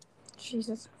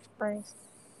 Jesus Christ.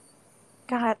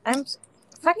 God, I'm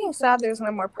fucking sad there's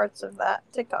no more parts of that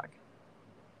TikTok.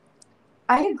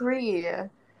 I agree.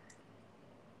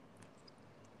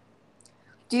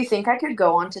 Do you think I could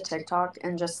go onto TikTok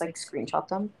and just, like, screenshot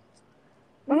them?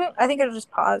 Mm-hmm. I think it'll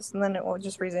just pause and then it will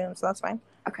just resume, so that's fine.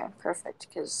 Okay, perfect,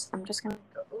 because I'm just gonna...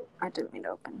 I didn't mean to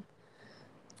open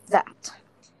that.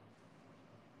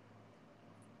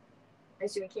 I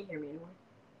assume you can't hear me anymore.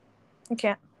 You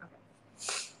can't.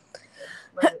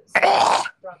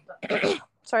 Okay.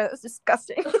 Sorry, that was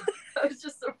disgusting. I was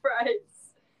just surprised.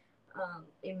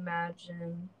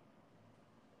 Imagine.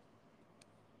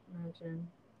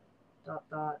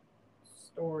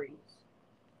 Stories.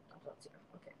 Zero.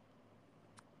 Okay.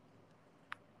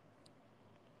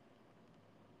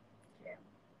 Yeah.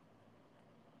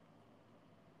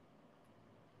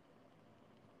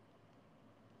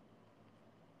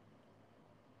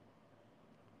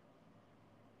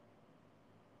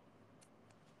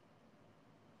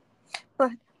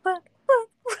 But.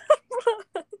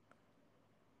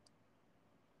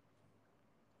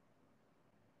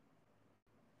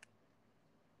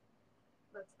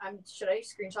 Should I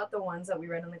screenshot the ones that we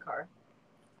read in the car?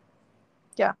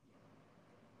 Yeah.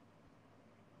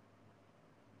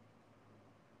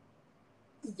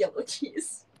 Yellow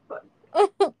cheese.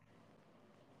 Did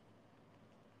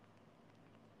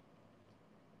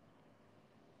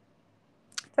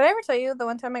I ever tell you the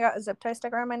one time I got a zip tie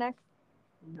stuck around my neck?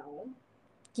 No.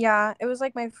 Yeah, it was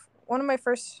like one of my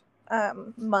first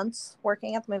months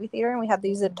working at the movie theater, and we had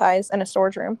these zip ties in a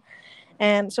storage room.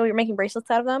 And so we were making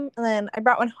bracelets out of them. And then I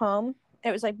brought one home.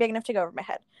 It was like big enough to go over my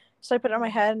head. So I put it on my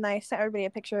head and I sent everybody a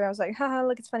picture. I was like, haha,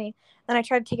 look, it's funny. Then I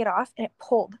tried to take it off and it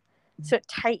pulled. So it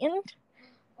tightened.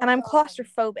 And I'm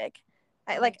claustrophobic.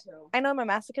 I know I'm a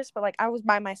masochist, but like I was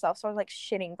by myself. So I was like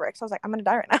shitting bricks. I was like, I'm going to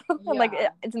die right now. Yeah. Like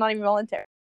it's not even voluntary.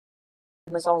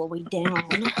 It was all the way down.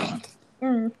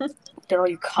 Mm-hmm. Get all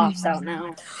your coughs out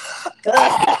now.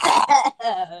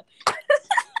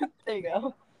 There you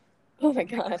go. Oh my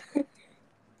god.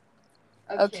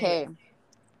 Okay.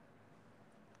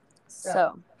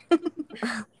 So,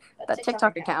 that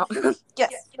TikTok account.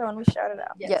 Yes, the one we shouted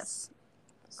out. Yes.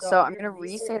 So I'm going to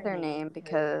re-say their name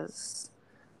because,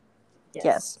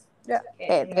 yes. Yeah.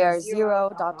 Okay, they are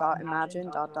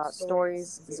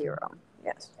zero.imagine.stories0.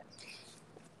 Yes.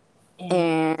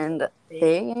 And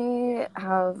they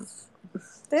have...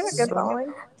 They have a good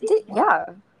following.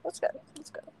 Yeah. That's good.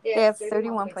 They have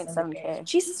 31.7K.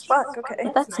 Jesus fuck,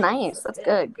 okay. That's nice. That's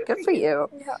good. Good for you.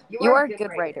 Yeah. You are a good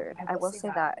writer. I will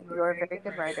say that. You are a very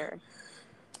good writer.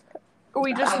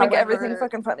 We just make everything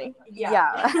fucking funny.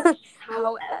 Yeah.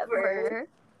 However,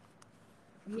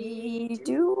 we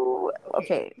do...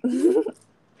 Okay. Who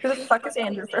the fuck is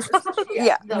Andrew first?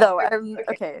 Yeah. No,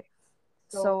 okay.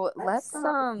 So let's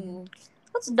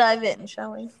dive in,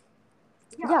 shall we?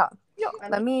 Yeah.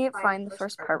 Let me find the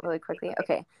first part really quickly.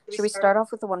 Okay. Should we start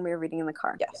off with the one we were reading in the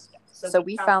car? Yes. So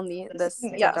we found this.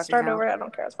 Yeah, start over. I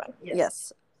don't care. It's fine.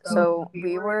 Yes. So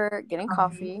we were getting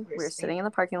coffee. We were sitting in the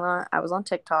parking lot. I was on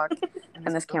TikTok,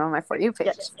 and this came on my For You page.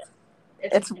 Yes.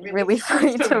 It's really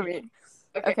funny to me.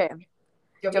 Okay. Do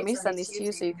you want me to send these to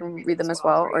you so you can read them as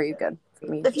well, or are you good for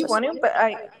me? If you want to, but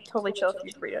I totally chill if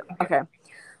you read it. Okay.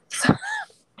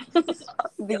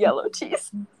 The yellow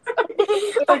cheese.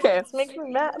 Okay. It's making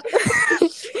me mad.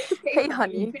 Hey,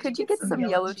 honey, could you get some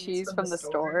yellow cheese from the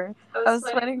store? I was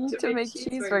planning to make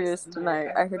cheeseburgers tonight.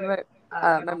 I heard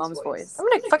my mom's voice. I'm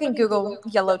gonna fucking Google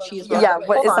yellow cheese. Yeah,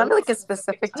 what is that like a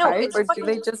specific type, it's or do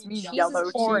they just mean yellow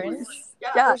cheese? Orange.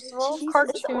 Yeah, First of all, cheese is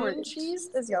cartoon orange. cheese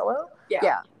is yellow.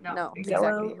 Yeah, no,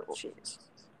 Yellow exactly. cheese.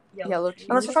 Yellow cheese.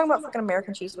 Unless we're talking about fucking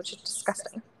American cheese, which is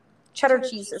disgusting. Cheddar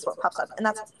cheese is what pops up, and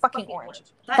that's fucking orange.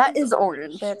 That is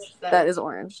orange. Bitch. That is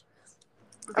orange.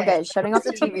 Okay, shutting off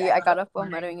the TV, I got up while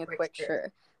muttering a quick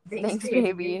sure. Thanks,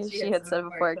 baby, she had said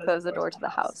before I closed the door to the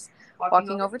house.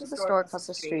 Walking over to the store across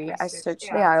the street, I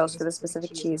searched the aisles for the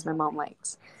specific cheese my mom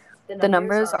likes. The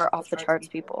numbers are off the charts,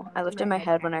 people. I lifted my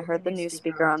head when I heard the news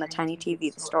speaker on the tiny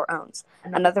TV the store owns.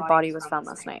 Another body was found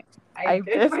last night. I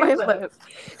bit my lip.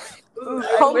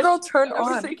 Homegirl turned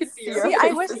on. See,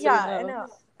 I wish, yeah, I know.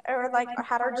 Or like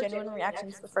had our genuine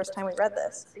reactions the first time we read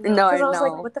this. No, I I was know.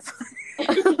 like, what the fuck?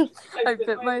 I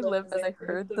bit my lip as I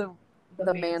heard the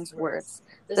man's words.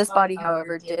 This body,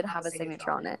 however, did have a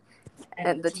signature on it.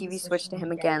 And the TV switched to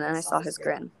him again, and I saw his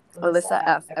grin. Alyssa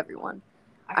F. Everyone.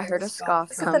 I heard a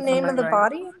scoff Is come it the name from of the my right.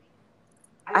 body?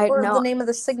 I Or know. the name of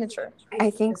the signature? I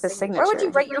think the signature. Why would you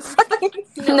write your fucking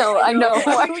No, I know.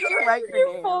 Why would you write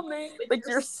your full name? name? Like,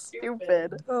 you're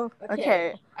stupid. Oh.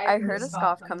 Okay, I heard a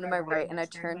scoff come to my right, and I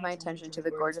turned my attention to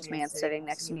the gorgeous man sitting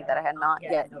next to me that I had not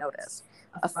yet noticed.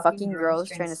 A fucking girl is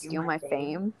trying to steal my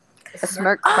fame. A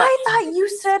smirk. I thought you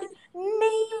said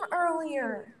name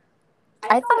earlier.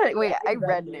 I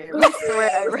read name. I swear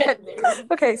I read name.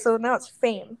 Okay, so now it's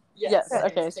fame. Yes,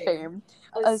 okay, it's fame.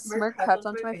 A smirk crept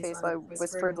onto my face while I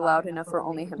whispered loud enough for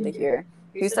only him to hear.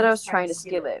 Who said I was trying to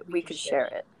steal it? We could share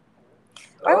it.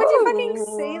 Why would you fucking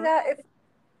say that if...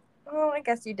 Well, I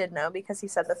guess you did know because he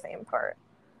said the fame part.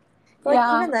 But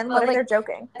Yeah, even then, but, what if like, they're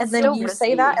joking? And it's then still you risky.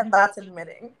 say that and that's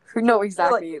admitting. No,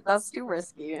 exactly. That's too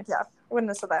risky. Yeah, wouldn't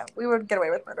have said that. We would get away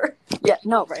with murder. Yeah,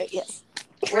 no, right? Yes.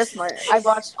 We're smart. I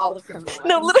watched all the criminal.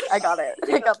 No, literally. I got it.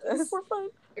 I got this. We're fine.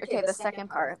 Okay, the second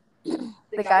part.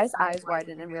 The guy's eyes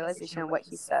widened in realization of what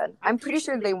he said. I'm pretty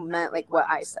sure they meant, like, what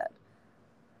I said.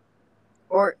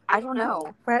 Or, I don't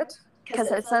know. What?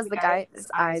 Because it says the guy's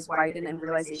eyes widened in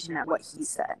realization at what he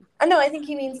said. Oh, no, I think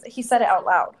he means he said it out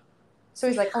loud. So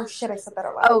he's like, oh shit, I said that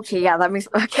out loud. Okay, yeah, that makes...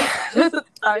 Okay. That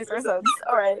makes more sense.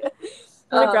 All right.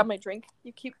 I'm gonna grab my drink.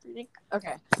 You keep reading.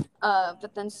 Okay.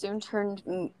 But then soon turned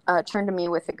to me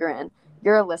with a grin.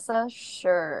 You're Alyssa?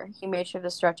 Sure. He made sure to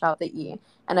stretch out the E.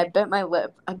 And I bit my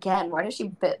lip. Again, why does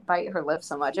she bite her lip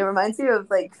so much? It reminds me of,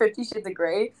 like, 50 Shades of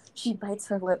Grey. She bites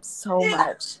her lip so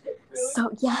much.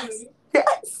 So, yes.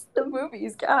 Yes! The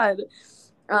movies, God.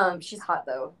 She's hot,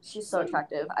 though. She's so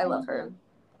attractive. I love her.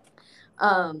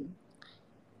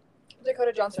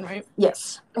 Dakota Johnson, right?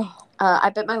 Yes. I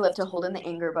bit my lip to hold in the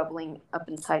anger bubbling up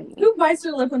inside me. Who bites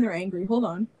their lip when they're angry? Hold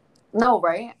on. No,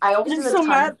 right? I always do the tongue.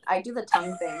 Mad. I do the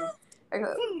tongue thing.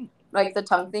 Like the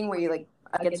tongue thing where you, like,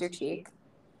 against your cheek.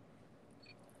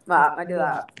 Wow, I do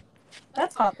that.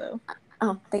 That's hot, though.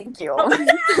 Oh, thank you.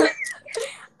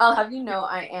 I'll have you know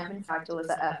I am in fact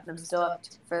Alyssa F, and I'm still up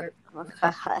for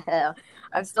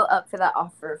that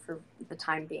offer for the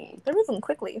time being. They're moving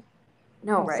quickly.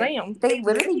 No, right? Damn. They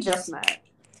literally just met.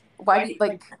 Why do you,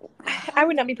 like... I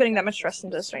would not be putting that much trust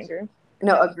into a stranger.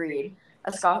 No, agreed.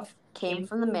 A scoff came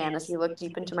from the man as he looked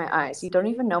deep into my eyes. You don't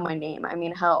even know my name. I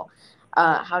mean, hell,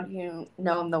 how do you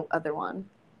know I'm the other one?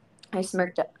 I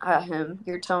smirked at him.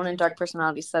 Your tone and dark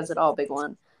personality says it all, big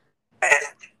one.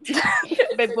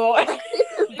 Big boy.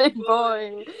 Big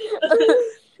boy.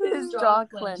 His jaw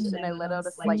clenched and I let out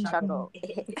a slight chuckle.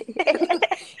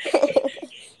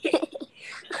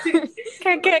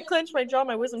 Can't clench my jaw,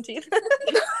 my wisdom teeth.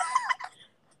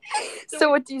 So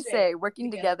what do you say?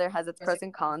 Working together has its pros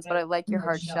and cons, but I like your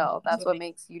hard shell. That's what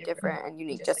makes you different and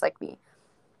unique, just like me.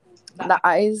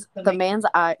 The man's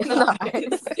eyes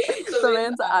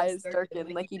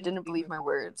darkened like he didn't believe my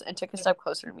words and took a step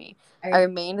closer to me. I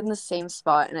remained in the same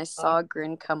spot and I saw a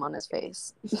grin come on his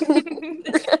face. Why does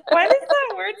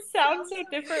that word sound so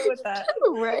different with that?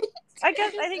 Right? I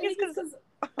think it's because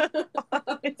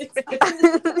what makes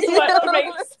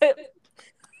it.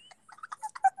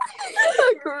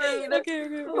 Agreed.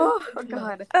 Okay. Oh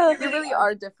God. You really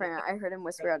are different. I heard him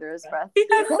whisper under his breath. He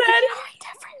has You're said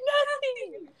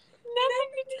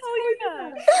nothing to tell you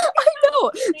that. I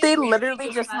know. They literally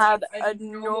just had a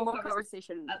normal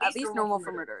conversation. At least normal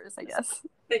for murderers, I guess.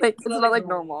 Like, it's not like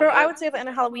normal. Bro, I would say that in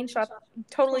a Halloween shop,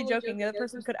 totally joking, the other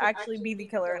person could actually be the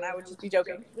killer and I would just be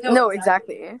joking. No,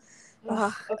 exactly.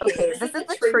 Okay, this is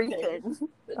the tree thing.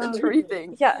 The tree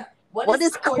thing. Yeah. What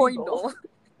is coindle?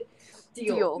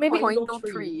 Deal. Maybe coindle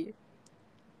tree.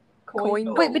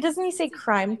 Coindle. Wait, but doesn't he say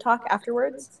crime talk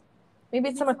afterwards? Maybe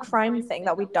it's some crime thing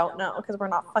that we don't know because we're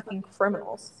not fucking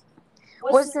criminals.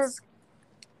 What's this?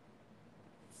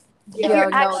 If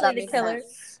you're actually the killer,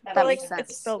 That makes sense.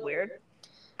 It's still weird.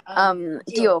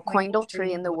 Deal. Coindle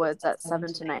tree in the woods at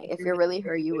 7 tonight. If you're really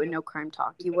her, you would know crime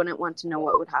talk. You wouldn't want to know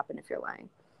what would happen if you're lying.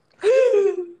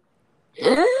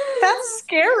 That's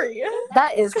scary.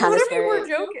 That is kind of What if scary. you were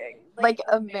joking? Like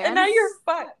a man. And now you're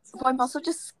fucked. Well, I'm also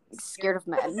just scared of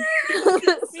men.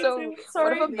 So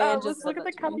sorry. What if a man Let's just look at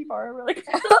the capybara really quick.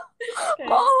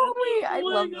 Oh wait, I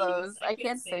love those. I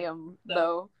can't say them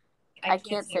though. I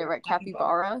can't say it right.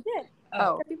 Capybara. Yeah.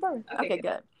 Oh. Capybara. Okay,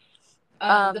 good.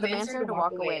 The man started to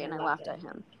walk away, and I laughed at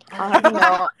him. I'll have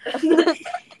you know.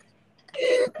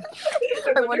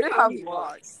 I wonder how he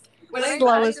walks. When I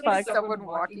Slow as imagine fuck. someone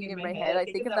walking in my head, I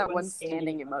think of that one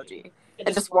standing emoji.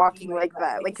 And just walking like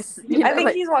that. Like, you know, I think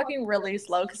like, he's walking really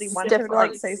slow because he wants her to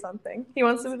like say something. He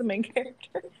wants to be the main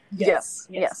character. Yes.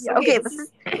 Yeah. Okay, this is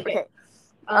okay.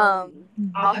 I'll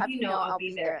have you know I'll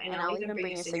be there, and I'll even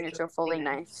bring your signature folding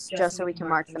knives just so we can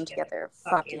mark them together.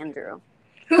 Fuck Andrew.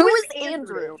 Who is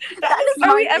Andrew? That is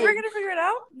Are we my ever thing. gonna figure it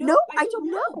out? No, I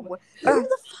don't know. Who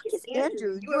the fuck is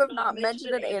Andrew? You have not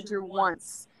mentioned an Andrew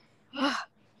once.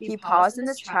 He paused in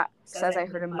his track, says I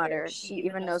heard him mutter. She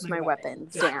even knows my weapon.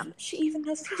 Damn. She even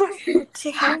has to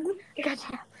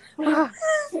Goddamn.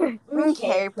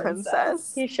 Okay,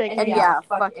 princess. He's shaking. And yeah,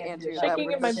 fuck Andrew. Shaking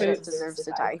That in my shit boots. deserves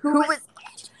to die. Who is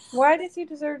Why does he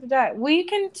deserve to die? We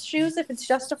can choose if it's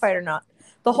justified or not.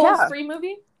 The whole Yeah. Free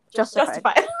movie?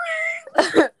 justified?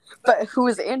 But who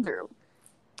is Andrew?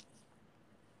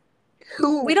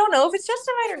 Who? We don't know if it's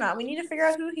justified or not. We need to figure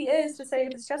out who he is to say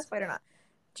if it's justified or not.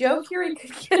 Joe Curie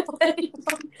could kill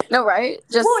anyone. No, right?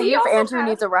 Just Well, see he if also Andrew had-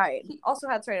 needs a ride. He also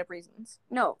had straight up reasons.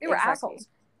 No, They were exactly. assholes.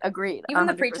 Agreed. Even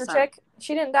the preacher 100%. chick,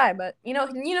 she didn't die, but you know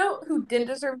who didn't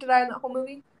deserve to die in that whole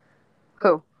movie?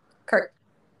 Who? Kurt.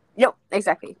 Yep,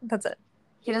 exactly. That's it.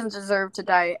 He doesn't deserve to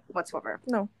die whatsoever.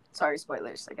 No. Sorry,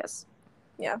 spoilers, I guess.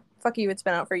 Yeah. Fuck you, it's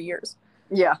been out for years.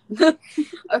 Yeah.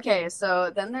 Okay,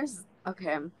 so then there's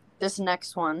this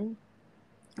next one.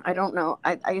 I don't know.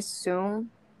 I assume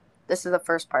this is the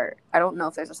first part. I don't know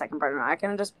if there's a second part or not. I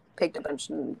kind of just picked a bunch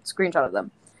and screenshotted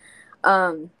them.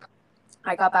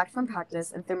 I got back from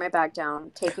practice and threw my bag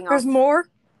down, taking There's off. more?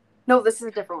 No, this is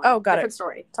a different one. Oh, got different it.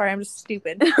 story. Sorry, I'm just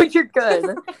stupid. You're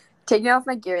good. Taking off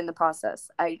my gear in the process.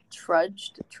 I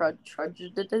trudged. Is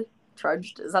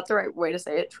that the right way to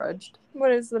say it? Trudged.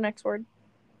 What is the next word?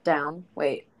 Down.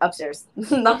 Wait, upstairs.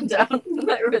 Not down.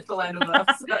 I read the line of up.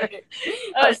 Sorry.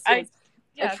 I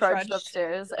trudged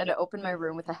upstairs and I opened my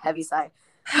room with a heavy sigh.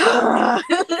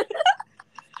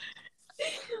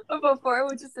 Before I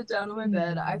went to sit down on my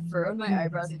bed, I furrowed my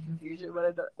eyebrows in confusion.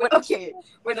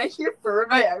 When I hear furrowed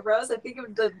my eyebrows, I think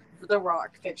of the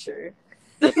Rock picture.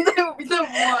 the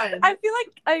one. I feel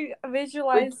like I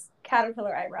visualize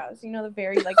caterpillar eyebrows. You know, the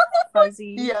very like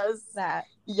fuzzy. Yes. That.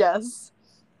 Yes.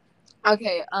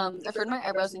 Okay. I furrowed my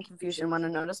eyebrows in confusion when I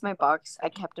noticed my box I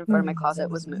kept in front of my closet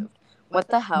was moved. What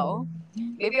the hell?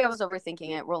 Maybe I was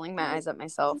overthinking it. Rolling my eyes at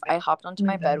myself, I hopped onto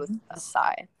my bed with a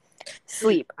sigh.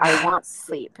 Sleep. I want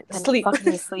sleep. Sleep.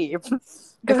 Fucking sleep.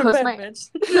 Go to bed, bitch.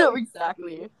 No,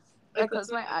 exactly. I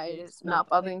closed my eyes, not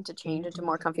bothering to change into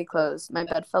more comfy clothes. My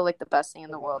bed felt like the best thing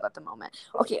in the world at the moment.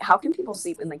 Okay, how can people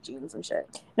sleep in like jeans and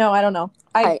shit? No, I don't know.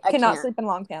 I cannot can't. sleep in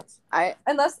long pants.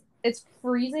 Unless it's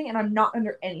freezing and I'm not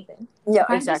under anything. Yeah, if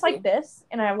I'm exactly. just like this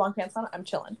and I have long pants on, I'm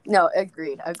chilling. No,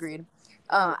 agreed.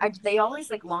 They always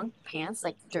like long pants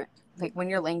like when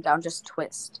you're laying down just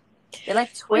twist. They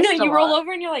like twist. No, you roll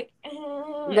over and you're like.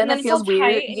 Then it feels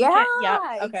weird. Yeah.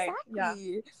 Okay.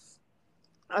 Exactly.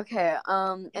 Yeah. Okay.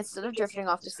 Instead of drifting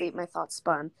off to sleep, my thoughts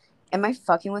spun. Am I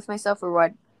fucking with myself, or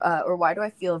why do I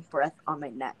feel breath on my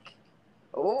neck?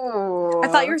 Oh. I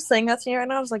thought you were saying that to me right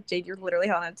now. I was like, Jade, you're literally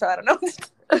on it, so I don't know.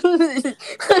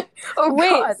 Oh, wait,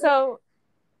 God. So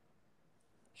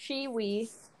she, we,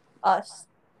 us.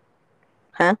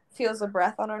 Huh? Feels a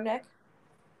breath on our neck.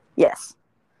 Yes.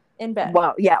 In bed.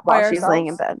 Wow. Yeah. By While she's ourselves? laying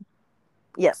in bed.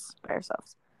 Yes, by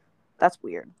ourselves. That's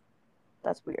weird.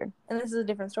 And this is a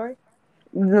different story.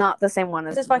 Not the same one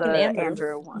as this is fucking the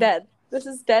Andrew one. Dead. This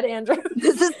is dead Andrew.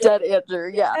 This is dead Andrew.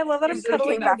 Yeah. I love that I'm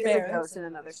cuddling came my back as a bear. ghost in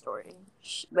another story.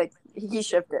 Like he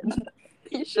shifted.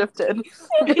 Let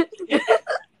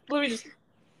me just.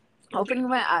 Opening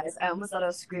my eyes, I almost thought I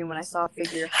was screaming when I saw a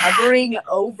figure hovering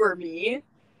over me.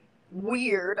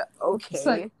 Weird. Okay.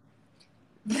 Like,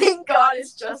 thank God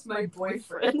it's just my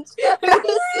boyfriend.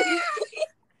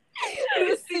 It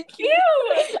was so cute.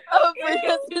 Oh, my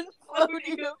husband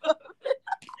floating above.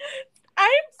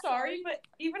 I'm sorry, but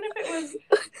even if it was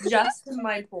just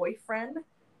my boyfriend,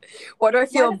 why do I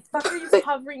feel? Why the fuck are you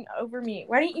hovering over me?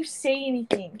 Why didn't you say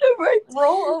anything? Right.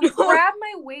 Roll over, grab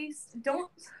my waist.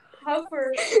 Don't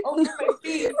hover over my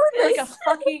feet like a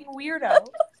fucking weirdo.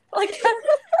 Like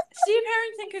Steve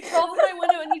Harrington could crawl to my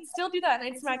window and he'd still do that,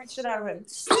 and I'd smack the shit out of him.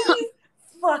 Steve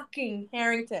fucking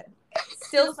Harrington.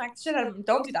 Still smack the shit out of him.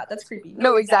 Don't do that. That's creepy.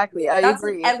 No, exactly. I That's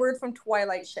agree. Like Edward from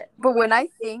Twilight shit. But when I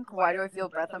think, why do I feel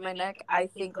breath on my neck? I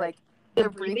think like they're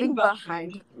breathing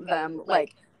behind them,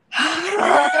 like.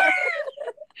 I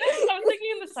was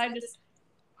thinking on the side, just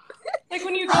like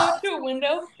when you go to a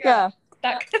window. Yeah.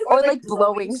 That or like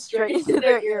blowing straight into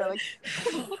their ear, like.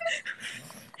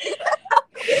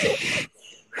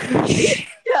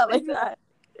 Yeah, like that.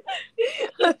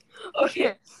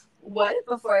 Okay. What?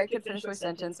 Before I could finish my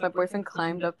sentence, my boyfriend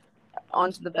climbed up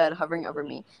onto the bed, hovering over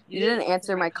me. You didn't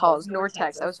answer my calls nor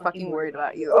texts. I was fucking worried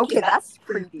about you. Okay, that's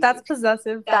creepy. That's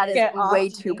possessive. That is way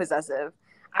too possessive.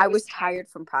 I was tired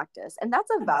from practice, and that's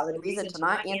a valid reason to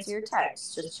not answer your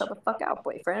texts. Just shut the fuck out,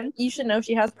 boyfriend. You should know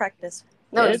she has practice.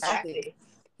 No, exactly.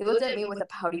 He looked at me with a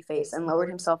pouty face and lowered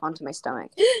himself onto my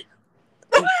stomach.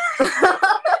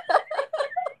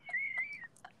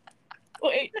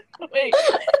 Wait.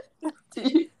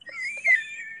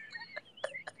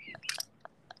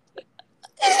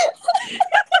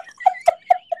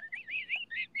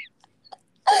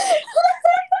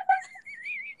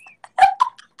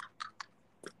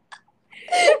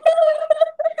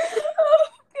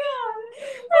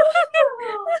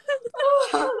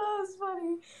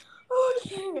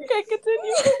 Okay,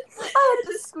 continue. I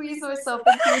had to squeeze myself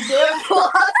into your damn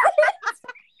closet.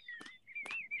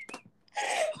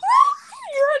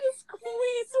 You had to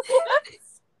squeeze what?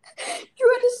 You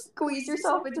had to squeeze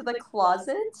yourself into the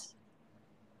closet?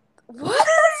 What?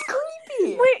 That's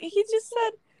creepy. Wait, he just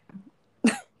said...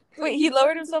 Wait, he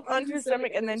lowered himself onto his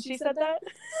stomach and then she said that?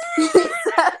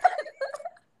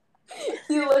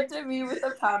 He looked at me with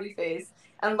a pouty face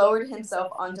and lowered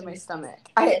himself onto my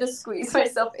stomach. I had to squeeze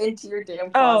myself into your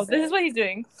damn closet. Oh, this is what he's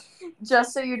doing.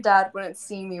 Just so your dad wouldn't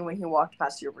see me when he walked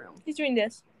past your room. He's doing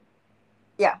this.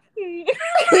 Yeah.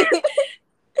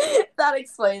 That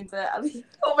explains it.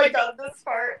 Oh my god, this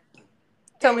part.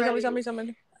 Tell me.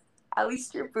 At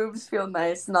least your boobs feel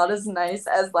nice. Not as nice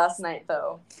as last night,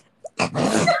 though.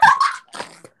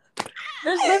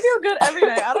 There's they feel good every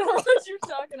night. I don't know what you're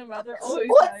talking about. They're always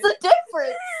What's nice. the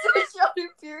difference? She had her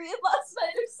period last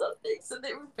night or something, so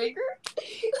they were bigger.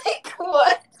 Like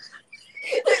what?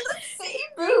 They're the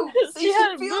same boobs. They She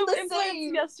had should feel boob the implants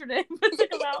same. yesterday. But took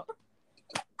them out.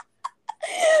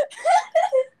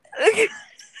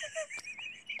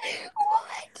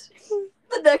 What?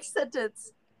 The next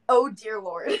sentence. Oh dear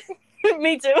Lord.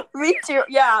 Me too. Me too.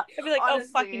 Yeah. I'd be like,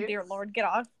 honestly. oh fucking dear Lord, get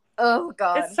off. Oh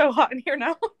God. It's so hot in here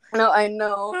now. No, I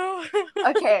know.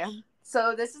 Okay.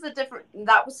 So this is a different.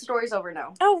 That was story's over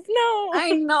now. Oh no.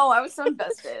 I know. I was so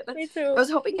invested. Me I too.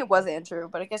 was hoping it was Andrew,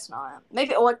 but I guess not.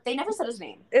 Maybe. Well, they never said his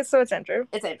name. It's Andrew.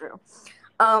 It's Andrew.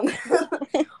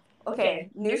 Okay.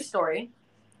 New story.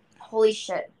 Holy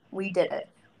shit! We did it.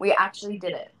 We actually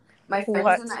did it. My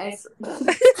friends and I.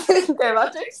 They're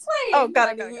about to explain. Oh,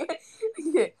 got it.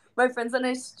 Okay. My friends and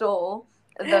I stole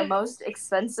the most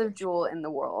expensive jewel in the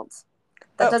world.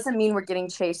 That doesn't mean we're getting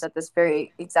chased at this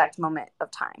very exact moment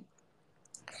of time.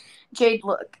 Jade,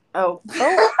 look. Oh.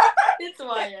 It's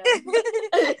YN.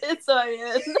 It's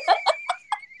YN.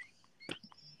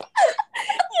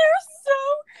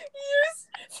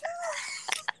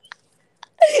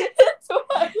 It's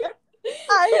YN.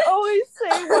 I always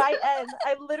say YN.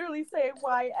 I literally say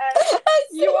YN.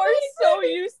 You are so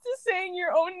used to saying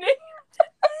your own name.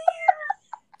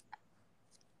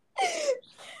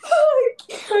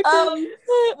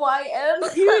 YN.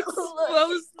 You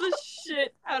exposed the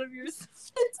shit out of yourself.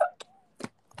 It's okay.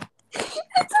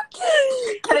 It's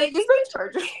okay. Can I use my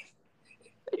charger?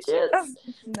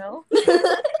 No.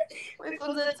 My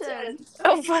phone's at 10.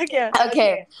 Oh fuck yeah.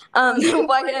 Okay.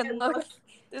 YN, look.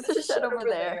 There's a shed over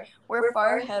there. We're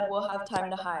far ahead. We'll have time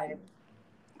to hide.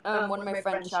 One of my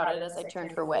friends shouted as I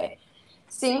turned her way.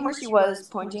 Seeing where she was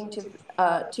pointing to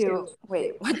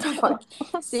wait, what the fuck?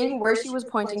 Seeing where she was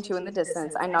pointing to in the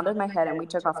distance, I nodded my head and we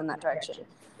took off in that direction.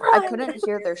 I couldn't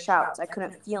hear their shouts. I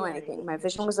couldn't feel anything. My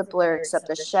vision was a blur except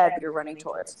the shed we were running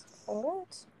towards.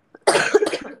 What?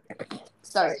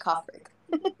 Sorry, cough break.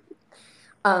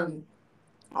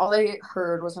 All I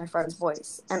heard was my friend's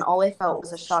voice, and all I felt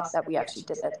was a shock that we actually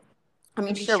did it. I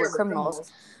mean, sure, we're criminals,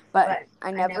 but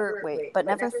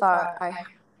never thought I...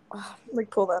 Like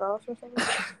pull that off or something?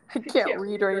 I can't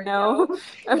read right now.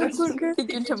 I'm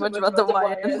thinking too much about the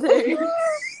YN thing.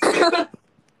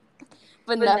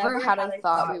 But never had I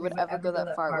thought we would ever go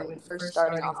that far when we first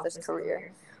starting off this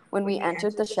career. When we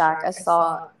entered the shack, I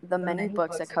saw the many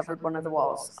books that covered one of the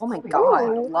walls. Oh my God.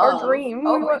 Ooh, Love. our dream.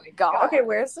 Oh my God. Okay,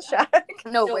 where's the shack?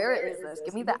 No, where is this?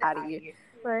 Give me the Addy.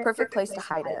 Right. Perfect place to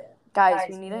hide it. Guys,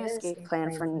 we need an escape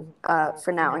plan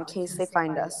for now in case they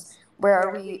find us. Where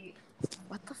are we?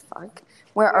 What the fuck?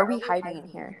 Where are we hiding in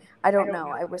here? I don't know,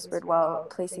 I whispered while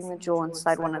placing the jewel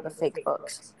inside one of the fake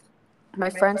books. My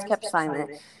friends kept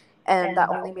silent, and that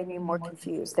only made me more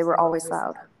confused. They were always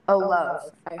loud. Oh,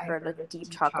 love. I heard a deep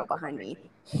chuckle behind me.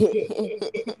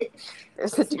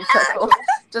 There's a deep chuckle.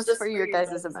 Just for your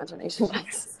guys' imagination,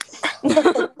 guys.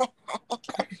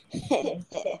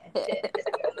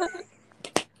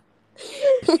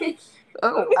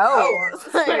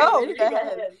 Sorry, go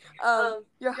ahead.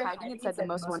 You're hiding inside the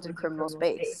most wanted criminal's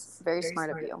base. Very smart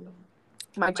of you.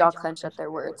 My jaw clenched at their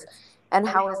words. And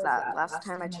how is that? Last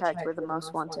time I checked, we're the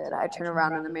most wanted. I turned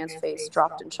around and the man's face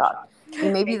dropped in shock.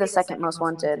 You may be the second most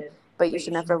wanted, but you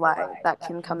should never lie. That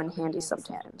can come in handy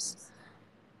sometimes.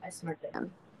 I smirked at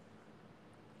him.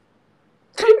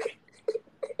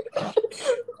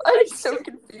 I'm so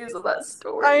confused with that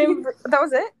story. That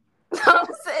was it? That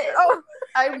was it. Oh,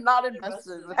 I'm not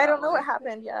invested. I don't know what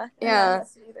happened. Yeah. Yeah.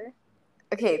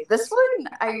 Okay, this one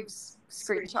I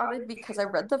screenshotted because I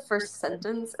read the first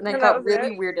sentence and I got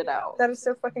really weirded out. That is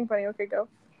so fucking funny. Okay, go.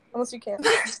 Unless you can't.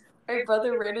 My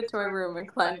brother ran into my room and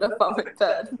climbed up on my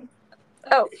bed.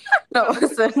 Oh. No,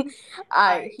 listen.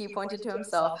 He pointed to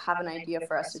himself, have an idea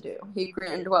for us to do. He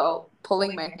grinned while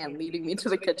pulling my hand, leading me to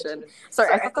the kitchen.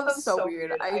 Sorry, I thought that was so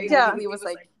weird. I immediately was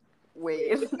like,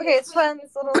 wait. Okay, it's fun.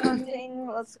 It's a little fun thing.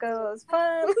 Let's go. It's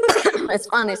fun. It's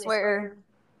fun, I swear.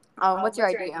 What's your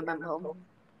idea, Membo?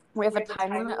 We have a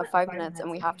time limit of 5 minutes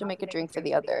and we have to make a drink for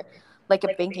the other. Like a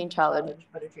baking challenge,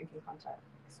 but a drinking contest.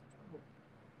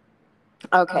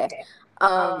 Okay.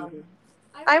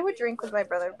 I would drink with my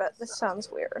brother, but this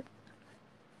sounds weird.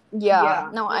 Yeah,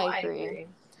 no, I agree.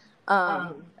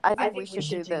 I think we should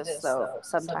do this though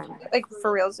sometime. Like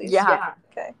for realsies. Yeah.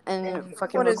 Okay. And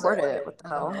fucking record it. What the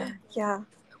hell? Yeah.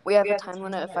 We have a time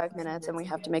limit of 5 minutes and we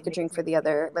have to make a drink for the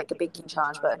other, like a baking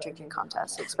challenge, but a drinking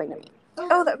contest. Explain to me.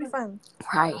 Oh, that'd be fun.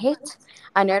 Right?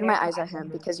 I narrowed my eyes at him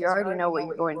because you already know what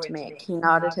you're going to make. He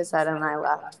nodded his head and I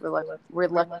laughed,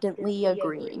 reluctantly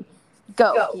agreeing.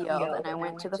 Go, he yelled, and I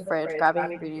went to the fridge,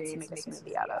 grabbing ingredients to make a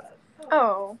smoothie out of.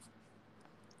 Oh.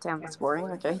 Damn, that's boring.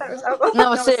 Okay. That was alcohol.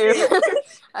 No, same. serious.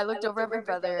 I looked over at my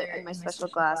brother in my special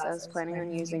glass. I was planning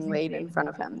on using laid in front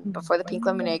of him. Before the pink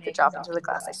lemonade could drop into the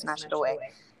glass, I snatched it away.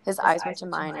 His eyes went to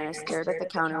mine, and I stared at the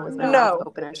counter with my mouth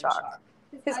open in shock.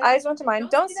 His eyes went to mine.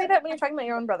 Don't say that when you're talking about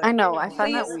your own brother. I know. I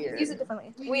find that weird. Use it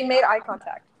differently. We made eye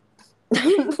contact.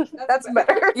 That's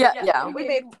better. Yeah. We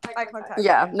made eye contact.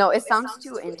 Yeah. No, it sounds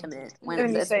too intimate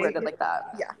when it's worded like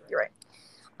that. Yeah, you're right.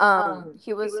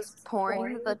 He was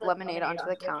pouring the lemonade onto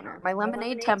the counter. My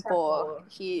lemonade temple,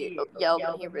 he yelled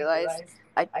when he realized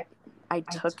I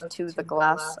took the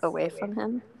glass away from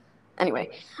him. Anyway,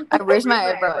 I raised my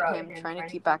eyebrow at him, trying to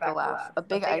keep back a laugh. A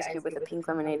big ice cube with a pink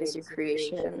lemonade is your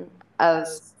creation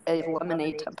as a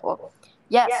lemonade temple.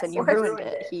 Yes, and you ruined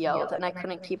it, he yelled, and I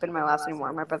couldn't keep in my laughs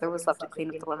anymore. My brother was left to clean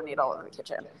up the lemonade all over the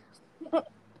kitchen.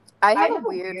 I have a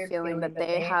weird feeling that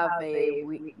they have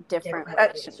a different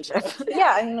relationship.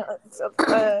 Yeah, I mean,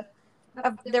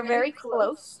 they're very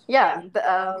close. Yeah,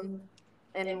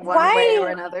 in one way or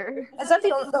another. Is that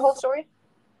the whole story?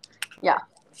 Yeah.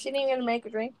 She didn't even make a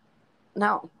drink?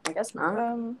 No, I guess not.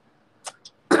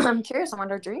 I'm curious on what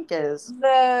her drink is.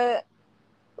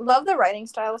 Love the writing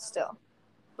style still,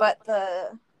 but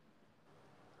the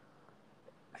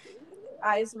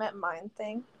eyes met mine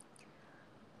thing.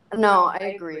 No, I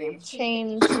agree.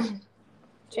 Change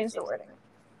the wording.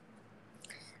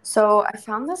 So I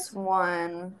found this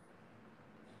one.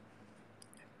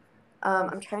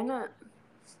 I'm trying to.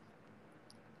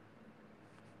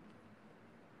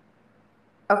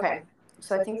 Okay,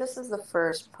 so I think this is the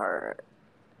first part.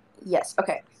 Yes.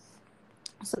 Okay.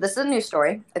 So this is a new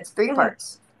story. It's 3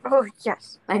 parts. Oh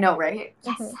yes, I know, right?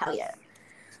 Yes, hell yeah.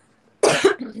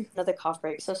 Another cough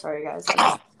break. So sorry, guys.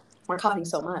 We're coughing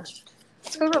so much.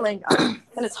 It's because we're laying down,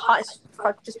 and it's hot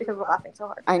just because we're laughing so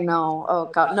hard. I know. Oh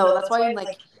god, no. That's why I'm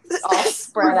like all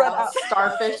spread out,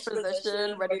 starfish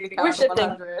position, ready to count to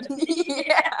 100.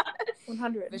 Yeah.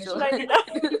 100. 99.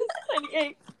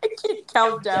 98. I can't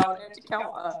count down. I have to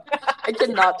count up. I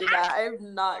cannot do that. I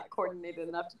am not coordinated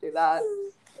enough to do that.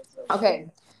 Okay.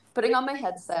 Putting on my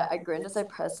headset, I grinned as I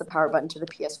pressed the power button to the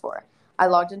PS4. I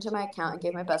logged into my account and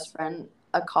gave my best friend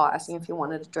a call asking if he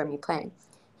wanted to join me playing.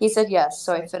 He said yes,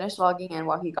 so I finished logging in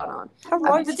while he got on. How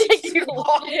long did it take you to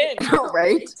log in?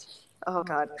 Right? Oh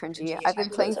god, cringy. I've been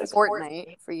playing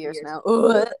Fortnite for years now.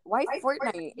 Ugh. Why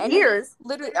Fortnite? Years?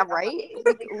 Literally, right?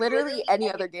 Like, literally any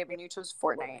other game and you chose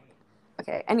Fortnite.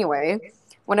 Okay, anyway.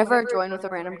 Whenever I join with a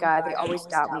random guy, they always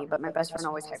doubt me, but my best friend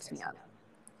always hypes me up.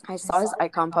 I saw his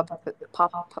icon pop up in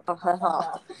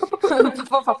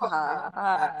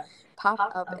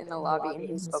the lobby and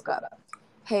he spoke up.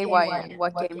 Hey, YN,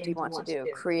 what game do you want to do?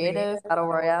 Creative? Battle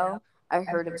Royale? I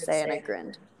heard him say and I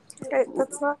grinned. Okay,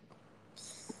 that's not...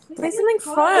 Play something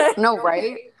fun. No,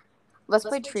 right? Let's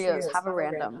play trios. Have a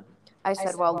random. I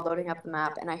said while loading up the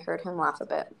map and I heard him laugh a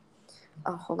bit.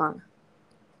 Oh, hold on.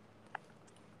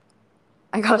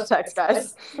 I got a text,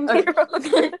 guys. Okay.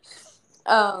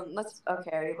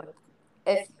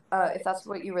 If that's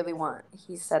what you really want,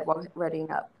 he said while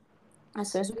readying up.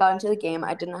 As soon as we got into the game,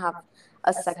 I didn't have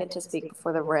a second to speak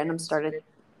before the random started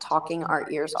talking our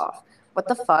ears off. What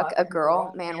the fuck? A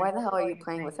girl? Man, why the hell are you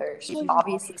playing with her? She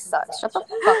obviously sucks. Shut the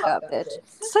fuck up, bitch.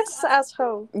 Sex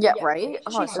asshole. Yeah, right?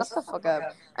 Oh, shut the fuck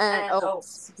up. And,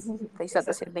 they said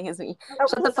the same thing as me.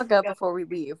 Shut the fuck up before we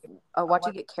leave. Watch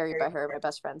you get carried by her, my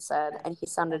best friend said, and he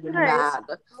sounded mad.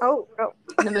 Oh.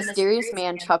 The mysterious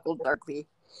man chuckled darkly.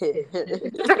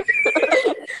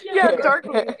 Yeah,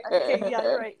 darkly. Okay,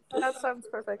 yeah, right. That sounds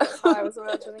perfect. That's how I was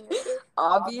imagining it.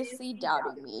 Obviously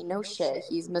doubting me. No shit.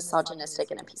 He's misogynistic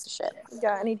and a piece of shit.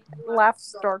 Yeah, and he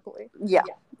laughs darkly. Yeah,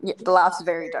 the laughs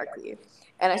very darkly.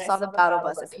 And I saw the battle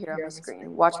bus appear on the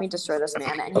screen. Watch me destroy this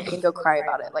man, and he can go cry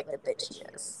about it like the bitch he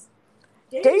is.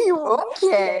 Damn.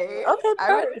 Okay. Okay,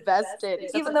 I'm invested.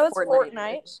 Even though it's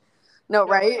Fortnite. No,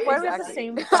 right? Why do we have the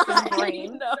same fucking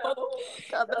brain? No.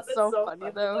 God, that's so funny,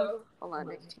 though. Hold on,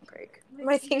 nicotine break.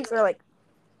 My things are, like,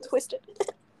 twisted.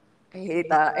 I hate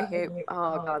that.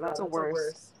 Oh, God, that's the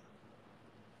worst.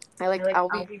 I'll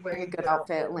be wearing a good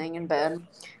outfit, laying in bed.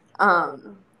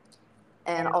 And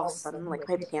all of a sudden, like,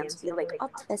 my pants be, like, all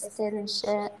twisted and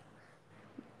shit.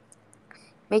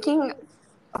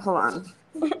 Hold on.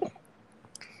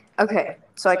 Okay,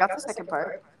 so I got the second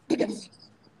part.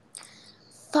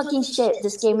 Fucking shit,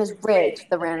 this game is rigged,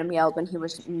 the random yelled when he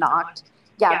was knocked.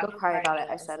 Yeah, go cry about it,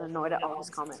 I said, annoyed at all his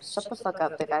comments. Shut the fuck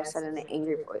up, the guy said in an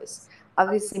angry voice,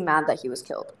 obviously mad that he was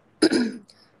killed.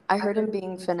 I heard him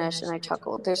being finished and I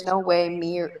chuckled. There's no way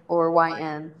me or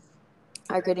YN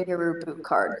are getting your reboot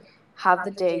card. Have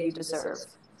the day you deserve,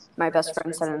 my best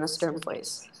friend said in a stern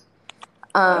voice.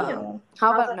 How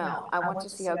about no? I want to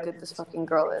see how good this fucking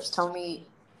girl is. Tell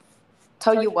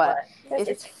you what.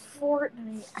 It's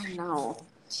Fortnite. I know.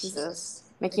 Jesus.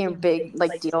 Making a big,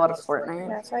 like, deal out of Fortnite.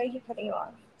 That's why I keep cutting you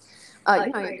off.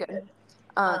 You're good.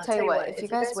 Tell you what, if you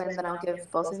guys win, then I'll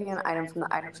give both of you an item from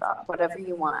the item shop. Whatever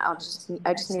you want.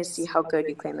 I just need to see how good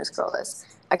you claim this girl is.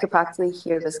 I could practically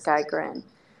hear this guy grin.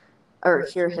 Or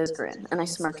hear his grin. And I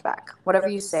smirked back. Whatever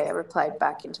you say, I replied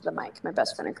back into the mic. My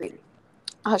best friend agreed.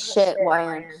 Oh shit,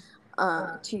 Ryan.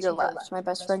 To your left. My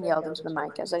best friend yelled into the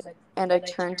mic I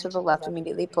turned to the left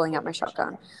immediately, pulling out my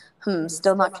shotgun.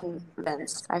 Still not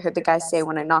convinced. I heard the guy say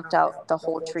when I knocked out the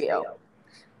whole trio.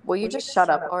 Will you just shut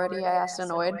up already? I asked,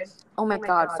 annoyed. Oh my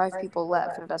god, 5 people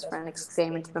left, my best friend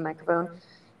exclaimed into the microphone.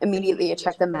 Immediately, I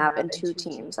checked the map and 2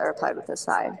 teams, I replied with a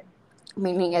sigh.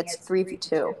 Meaning it's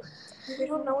 3v2. We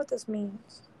don't know what this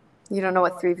means. You don't know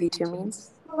what 3v2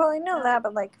 means? Well, I know that,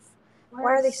 but like,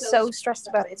 why are they so stressed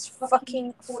about it? It's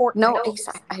fucking Fortnite. No,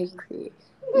 exactly. I agree.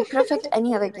 You could have picked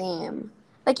any other game.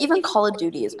 Like, even Call of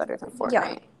Duty is better than Fortnite.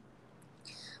 Yeah.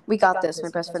 We got this, my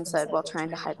best friend said while trying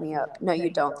to hype me up. No, you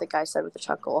don't, the guy said with a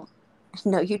chuckle.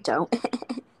 No, you don't.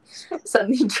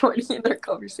 Suddenly joining in their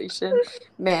conversation.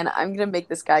 Man, I'm going to make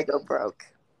this guy go broke.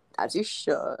 As you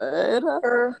should.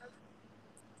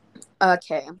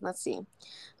 Okay, let's see.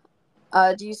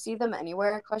 Do you see them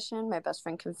anywhere? Question. My best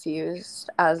friend confused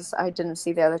as I didn't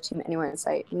see the other team anywhere in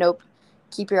sight. Nope.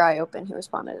 Keep your eye open, he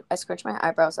responded. I scrunched my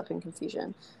eyebrows up in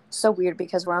confusion. So weird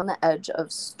because we're on the edge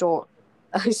of store.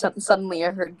 Suddenly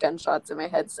I heard gunshots in my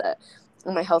headset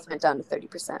and my health went down to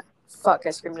 30%. Fuck,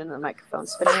 I screamed into the microphone.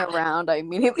 Spinning around, I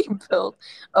immediately built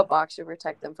a box to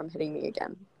protect them from hitting me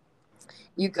again.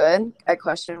 You good? I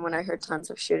questioned when I heard tons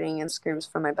of shooting and screams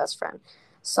from my best friend.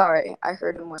 Sorry, I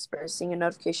heard him whisper. Seeing a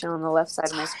notification on the left side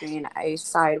of my screen, I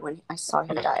sighed when I saw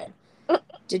he died.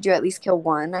 Did you at least kill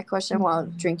one? I questioned while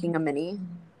drinking a mini.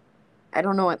 I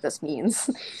don't know what this means.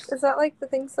 Is that like the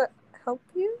things that help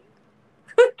you?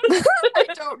 I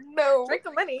don't know. Drink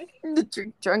a mini.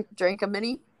 Drink a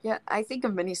mini? Yeah, I think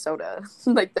of mini soda.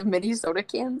 Like the mini soda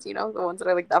cans, you know, the ones that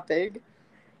are like that big.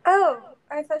 Oh,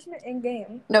 I thought she meant in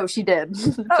game. No, she did.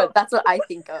 But that's what I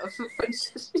think of when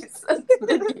she says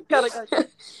mini. Got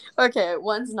it. Okay,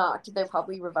 one's knocked. They're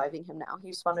probably reviving him now. He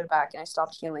responded back and I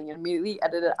stopped healing and immediately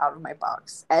edited out of my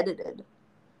box. Edited.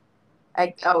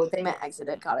 They meant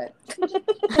exited. Got it.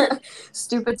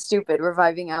 Stupid.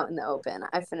 Reviving out in the open.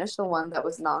 I finished the one that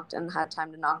was knocked and had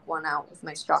time to knock one out with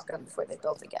my shotgun before they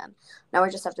built again. Now I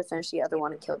just have to finish the other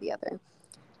one and kill the other.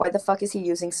 Why the fuck is he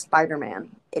using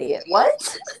Spider-Man? Idiot.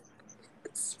 What?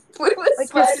 What was like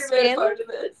Spider-Man part of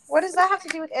this? What does that have to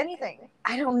do with anything?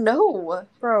 I don't know.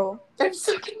 Bro. I'm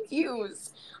so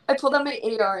confused. I pulled out my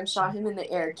AR and shot him in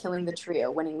the air, killing the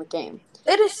trio, winning the game.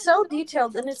 It is so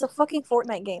detailed, and it's a fucking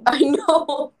Fortnite game. I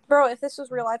know. Bro, if this was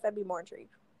real life, I'd be more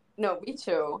intrigued. No, me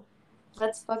too.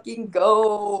 Let's fucking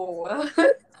go.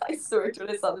 I swear when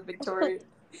I saw the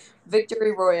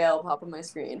Victory Royale pop on my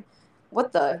screen.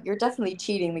 What the? You're definitely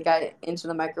cheating, the guy into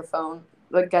the microphone.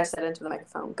 The guy said into the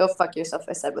microphone. Go fuck yourself,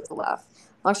 I said with a laugh.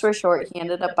 Long story short, he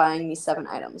ended up buying me 7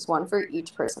 items, 1 for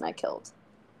each person I killed.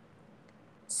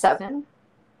 7?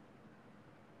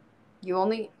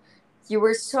 You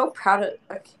were so proud of...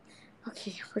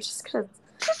 Okay, we're just gonna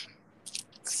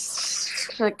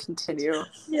continue.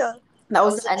 Yeah. That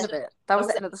was the end of it. That was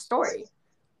the end of the story.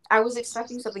 I was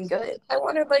expecting something good. I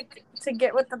wanted, like, to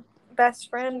get with the best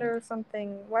friend or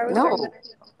something. Why was No.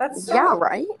 That's so... Yeah,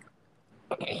 right?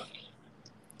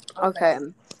 Okay,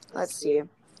 let's see.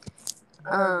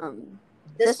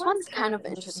 This one's kind of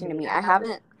interesting to me.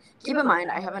 Keep in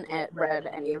mind, I haven't read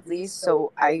any of these,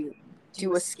 so I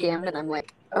do a skim and I'm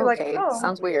like, okay,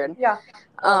 sounds weird. Yeah.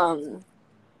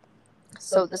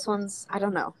 So this one's, I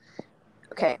don't know.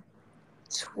 Okay.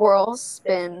 Twirl,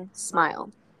 spin,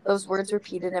 smile. Those words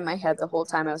repeated in my head the whole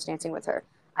time I was dancing with her.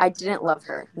 I didn't love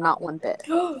her, not one bit.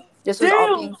 This was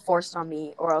all being forced on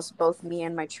me, or else both me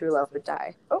and my true love would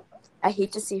die. I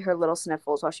hate to see her little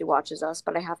sniffles while she watches us,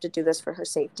 but I have to do this for her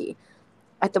safety.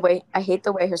 I hate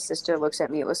the way her sister looks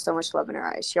at me with so much love in her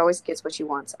eyes. She always gets what she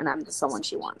wants, and I'm the someone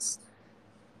she wants.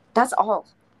 That's all.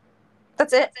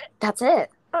 That's it. That's it.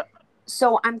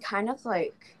 So I'm kind of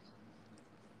like...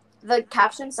 The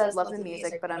caption says, love the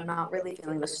music, but I'm not really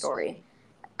feeling the story.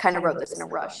 Kind of wrote this in a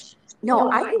rush.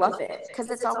 No, I love it, because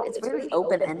it's really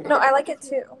open-ended. No, I like it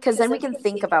too. Because then we can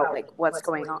think about, like, what's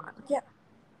going on. Yeah.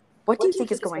 What do you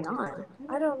think is going on?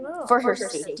 I don't know. For her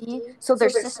safety? So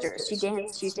they're sisters.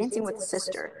 She's dancing with a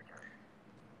sister.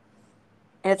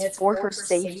 And it's for her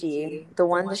safety. The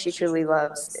one that she truly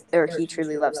loves, or he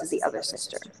truly loves, is the other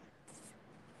sister.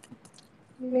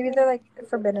 Maybe they're, like,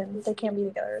 forbidden. They can't be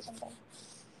together or something.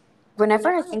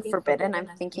 whenever I think forbidden, I'm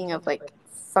thinking of like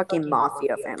fucking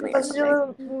mafia family or Let's do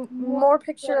something. a more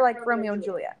picture like Romeo and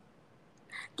Juliet.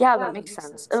 Yeah, that makes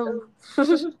sense. Oh.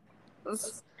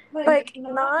 Like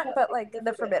not, but like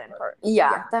the forbidden part.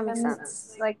 Yeah, that makes And,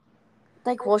 sense. Like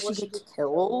Will she get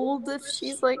killed if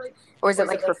she's like, or is it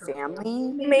like her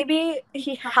family? maybe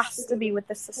he has to be with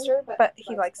the sister, but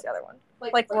he likes the other one.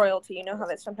 Like royalty, you know how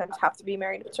they sometimes have to be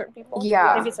married with certain people.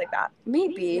 Yeah. Maybe it's like that.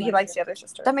 Maybe. He likes the other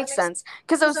sister. That makes sense.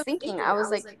 Because I was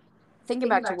like, thinking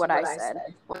back to what I said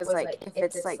was like, if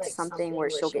it's like something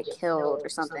where she'll get killed or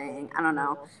something, I don't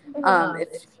know.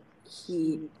 If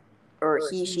he or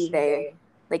he, she, they,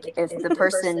 like if the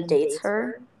person dates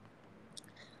her,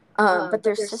 but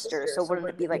they're sisters, so wouldn't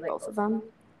it be like both of them?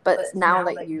 But now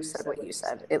that you said what you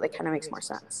said, it like kind of makes more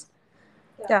sense.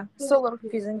 Yeah, still a little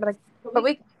confusing, but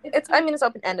it's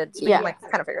open ended, so we can like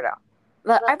kind of figure it out.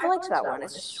 But I've liked that one.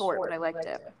 It's just short, but I liked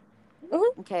it.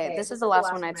 Mm-hmm. Okay, this is the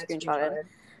last one I'd screenshotted.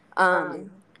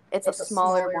 It's a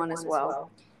smaller one as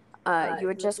well. You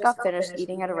had just got finished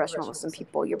eating at a restaurant with some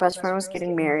people. Your best friend was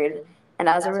getting married, and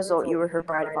as a result, you were her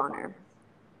bride of honor.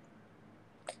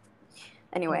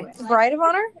 Anyway. Bride of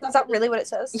honor? Is that really what it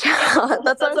says? Yeah,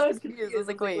 that's why I was confused. I was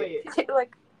like, wait.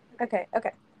 Like, okay.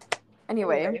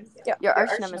 Anyway, your arch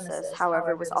nemesis,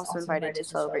 however, was also invited to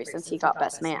celebrate since he got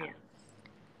best man.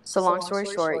 So long story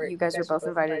short, you guys were both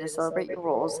invited to celebrate your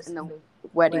roles in the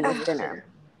wedding with dinner.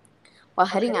 While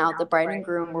heading out, the bride and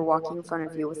groom were walking in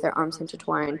front of you with their arms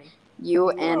intertwined, you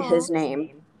and his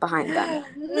name behind them.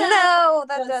 No,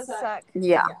 that does suck.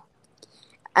 Yeah.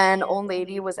 An old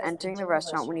lady was entering the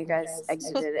restaurant when you guys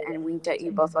exited and winked at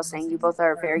you both while saying you both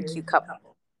are a very cute couple.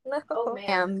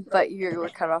 No. But you were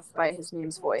cut off by his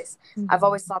name's voice. I've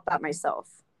always thought that myself,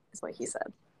 is what he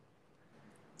said.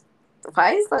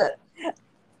 Why is that?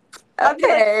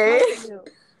 Okay.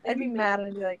 I'd be mad and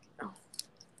I'd be like, oh,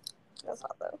 that's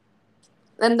hot though.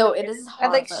 And though it is hot.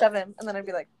 I'd like shove him and then I'd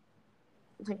be like,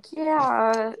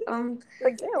 yeah.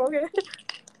 like, yeah, okay.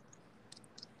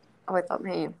 Oh, I thought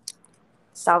my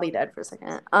Sally died for a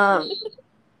second.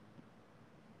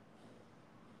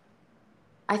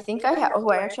 I think I have. Oh,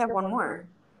 I actually have one more.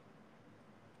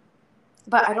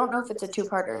 But I don't know if it's a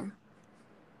two-parter.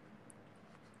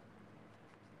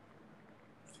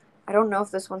 I don't know if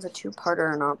this one's a two-parter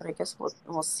or not, but I guess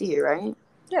we'll see, right?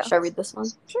 Yeah. Should I read this one?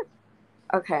 Sure.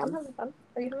 Okay. I'm having fun.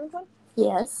 Are you having fun?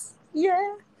 Yes.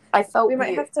 Yeah. I felt we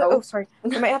might have to. Oh, sorry.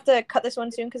 We might have to cut this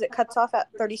one soon because it cuts off at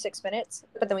 36 minutes.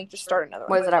 But then we can just start another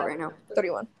one. What is it at right now?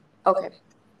 31. Okay.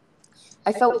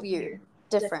 I felt weird,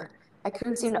 different. I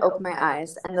couldn't seem to open my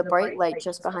eyes, and the bright light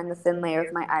just behind the thin layer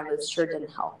of my eyelids sure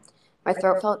didn't help. My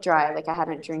throat felt dry, like I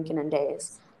hadn't drinking in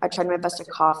days. I tried my best to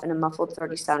cough, and a muffled,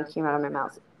 throaty sound came out of my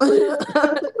mouth. Weird.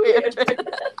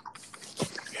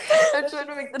 I'm trying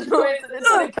to make the noise, and it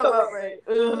didn't come out right.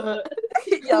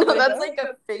 Yeah, no, that's like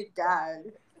a fake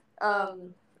gag.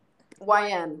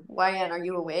 YN, are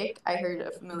you awake? I heard a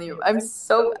familiar. I'm trying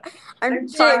so hard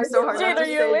not to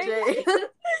say Jay.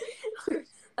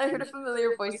 I heard a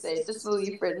familiar voice say,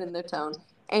 disbelief written in their tone.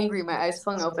 Angry, my eyes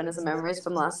flung open as the memories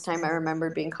from last time I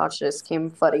remembered being cautious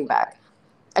came flooding back.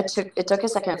 It took a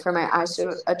second for my eyes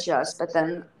to adjust, but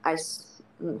then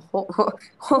hold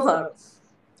on.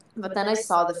 But then I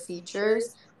saw the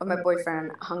features of my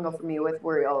boyfriend hung over me with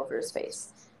worry all over his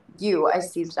face. I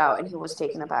seized out, and he was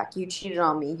taken aback. You cheated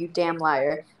on me, you damn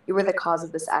liar. You were the cause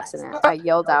of this accident. I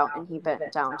yelled out, and he bent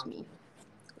down to me.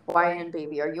 YN,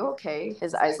 baby, are you okay?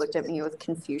 His eyes looked at me with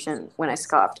confusion when I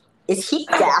scoffed. Is he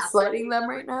gaslighting them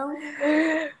right now?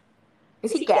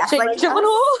 Is he gaslighting us?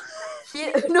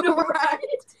 No, right?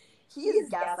 He is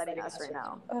gaslighting us right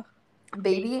now.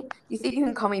 Baby, you think you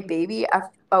can call me baby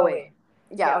after... Oh, wait.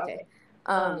 Yeah, okay.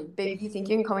 Baby, you think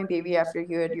you can call me baby after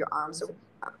you had your arms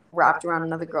wrapped around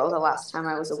another girl the last time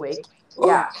I was awake?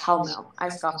 Yeah, hell no. I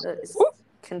scoffed at his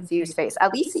confused face.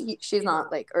 At least she's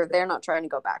not like, or they're not trying to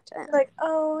go back to him. Like,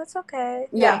 oh, it's okay.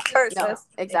 Yeah, no,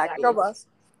 exactly. Girl boss.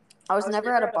 I was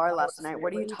never at a bar last night.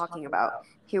 What are you talking about?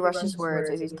 He rushed his words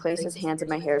as he placed his hands in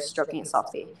my hair, stroking it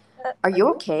softly. Are you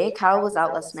okay? Kyle was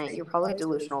out last night. You're probably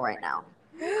delusional right now.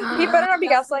 He better not be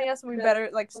gaslighting us, and we better,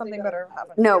 like, something better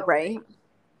happen. No, right?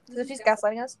 Because if he's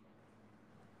gaslighting us.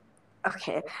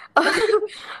 Okay.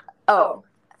 Oh,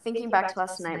 thinking back to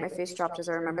last night, my face dropped as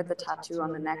I remembered the tattoo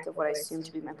on the neck of what I assumed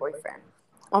to be my boyfriend.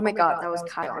 Oh my god, that was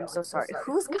Kyle. I'm so sorry.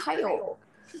 Who's Kyle?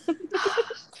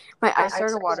 My eyes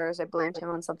started to water as I blamed him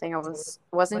on something I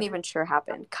wasn't even sure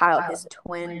happened. Kyle, his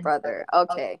twin brother.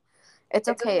 Okay. It's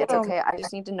okay. I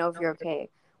just need to know if you're okay.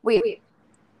 Wait.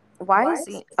 Why is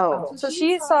he... Oh. So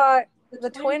she saw the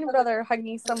twin brother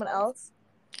hugging someone else,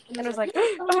 and was like,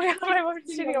 oh my god, my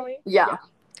boyfriend's cheating on me. Yeah.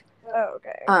 Oh,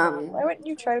 okay. Why wouldn't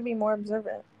you try to be more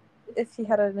observant if he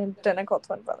had an identical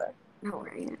twin brother? No,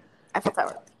 right? I felt that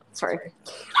way. Sorry.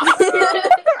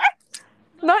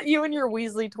 Not you and your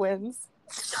Weasley twins.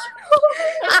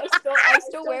 I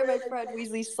still wear my Fred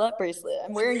Weasley slut bracelet.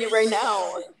 I'm wearing it right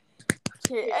now.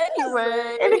 Okay,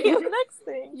 anyway. Next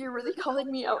thing. You're really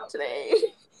calling me out today.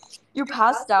 You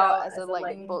passed out as a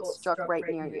lightning bolt struck right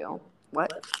near you.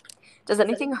 What? Does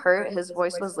anything hurt? His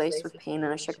voice was laced with pain,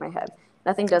 and I shook my head.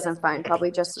 Nothing does, I'm fine.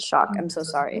 Probably just a shock. I'm so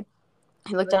sorry.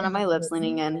 He looked down at my lips,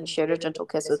 leaning in. He shared a gentle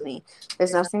kiss with me.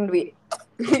 There's nothing to be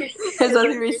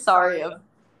sorry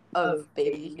of,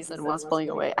 baby, he said while pulling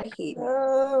away. I hate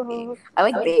baby. I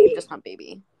like babe, just not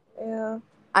baby. Yeah.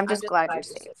 I'm just glad you're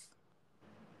safe.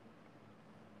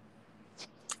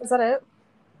 Is that it?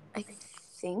 I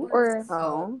think Or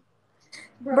so.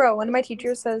 Bro, one of my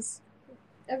teachers says,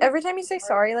 every time you say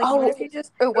sorry, like, even if you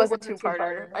just... It was a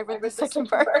two-parter. I read the second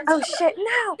part. Oh, shit,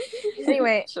 no!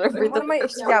 Anyway, Should I read one of the my...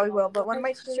 first Yeah, we will, but one of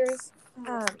my teachers,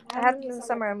 I had him in the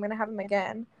summer, I'm going to have him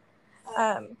again.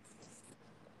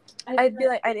 I'd be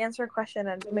like, I'd answer a question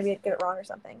and maybe I'd get it wrong or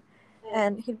something.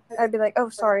 And I'd be like, oh,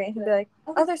 sorry. And he'd be like,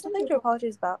 oh, there's nothing to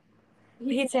apologize about.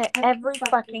 But he'd say it every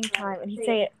fucking time, and he'd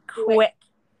say it quick.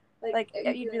 Like,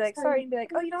 you'd be like, sorry, he'd be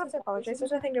like, oh, you don't have to apologize.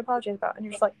 There's nothing to apologize about. And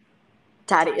you're just like,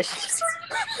 Daddy issues.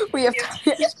 We have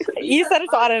daddy issues. you said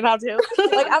it's odd and how to.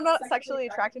 Like, I'm not sexually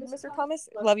attracted to Mr. Thomas.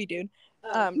 Love you, dude.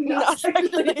 Not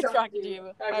sexually attracted to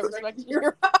you. I respect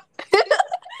you.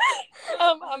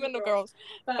 I'm into girls.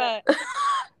 But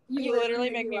you literally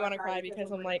make me want to cry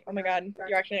because I'm like, oh my god,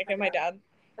 you're actually like my dad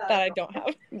that I don't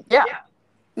have. Yeah.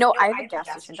 No, I have a gas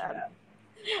station dad.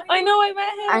 I know, I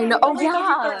met him. I know. Oh, Like,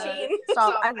 yeah. 13.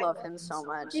 Stop. I love him so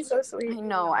much. He's so sweet. I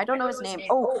know. I don't know his name.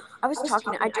 Oh, I was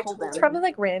talking. I told him. It's probably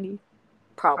like Randy.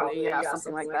 Probably, yeah,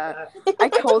 something like that. I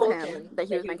told him that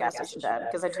he was my gas station dad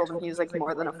because I told him he was like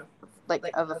more than of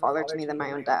a father to me than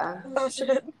my own dad. Oh,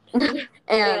 shit.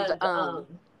 And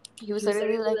he was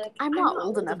literally like, I'm not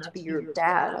old enough to be your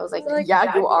dad. I was like,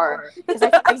 yeah, you are. Because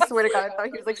I swear to God, I thought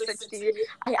he was like 60.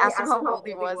 I asked him how old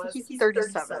he was. He's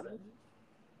 37.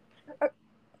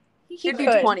 He'd be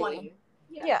 20.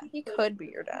 Yeah, he could be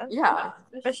your dad. Yeah.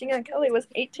 Machine Gun Kelly was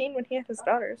 18 when he had his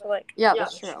daughter, so like... Yeah,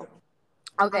 that's true.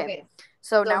 Okay.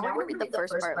 So now we're going to read the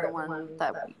first part, the one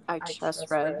that I just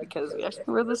read, because we actually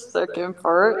read the second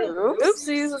part. Oops.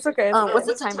 Oopsies, it's okay. What's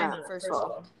the time at, first of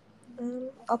all?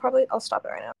 I'll stop it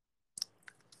right now.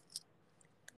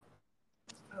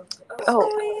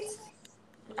 Oh.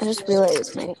 I just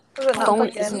realized my phone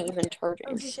isn't even charging.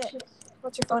 Oh, shit.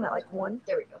 What's your phone at, like 1?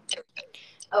 There we go.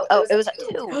 Oh, it was at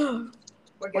 2.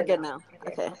 We're good now.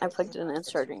 Okay, I plugged it in and it's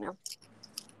charging now.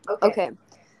 Okay,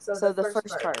 so the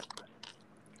first part.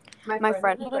 My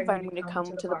friend had invited me to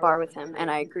come to the bar with him,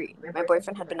 and I agreed. My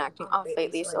boyfriend had been acting off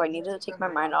lately, so I needed to take my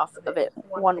mind off of it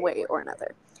one way or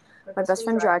another. My best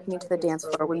friend dragged me to the dance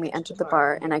floor when we entered the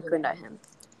bar, and I grinned at him.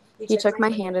 He took my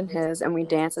hand in his, and we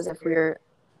danced as if we were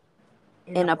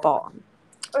in a ball.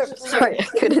 Sorry, I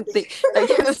couldn't think.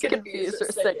 I was confused for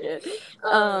a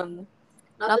second.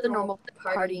 Not the normal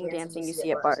partying dancing you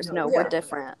see at bars. No, we're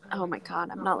different. Oh my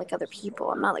god, I'm not like other people.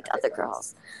 I'm not like other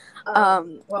girls.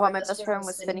 While my best friend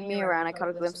was spinning me around, I caught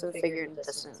a glimpse of a figure in the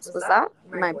distance. Was that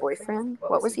my boyfriend?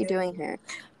 What was he doing here?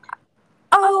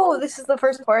 Oh, this is the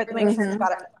first part that makes sense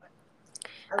about it.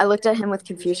 I looked at him with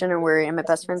confusion and worry, and my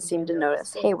best friend seemed to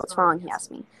notice. Hey, what's wrong? He asked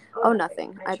me. Oh,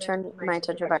 nothing. I turned my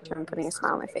attention back to him, putting a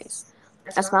smile on my face.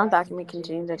 I smiled back and we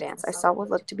continued to dance. I saw what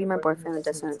looked to be my boyfriend in the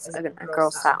distance. A girl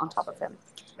sat on top of him.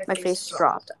 My face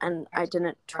dropped, and I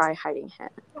didn't try hiding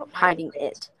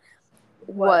it.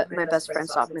 What? My best friend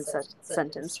stopped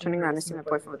mid-sentence, turning around to see my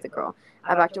boyfriend with the girl.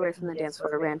 I backed away from the dance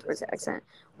floor and ran towards the exit.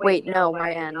 Wait, no,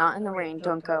 YN, not in the rain,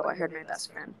 don't go, I heard my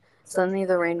best friend. Suddenly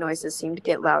the rain noises seemed to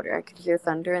get louder. I could hear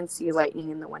thunder and see lightning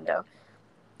in the window.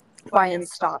 YN,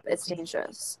 stop, it's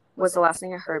dangerous, was the last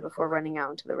thing I heard before running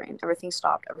out into the rain. Everything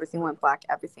stopped, everything went black,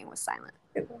 everything was silent.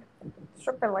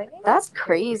 Struck by lightning? That's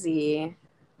crazy.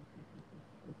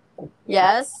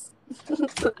 Yes?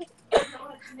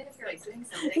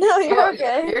 No, you're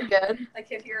okay. You're good.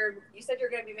 Like if you said you're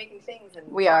going to be making things. And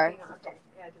we are. Okay.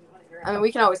 Yeah, I didn't want to hear. I mean,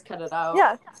 we can always cut it out.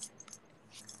 Yeah.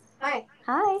 Hi.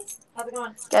 Hi. How's it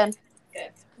going? Good.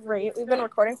 Great. We've been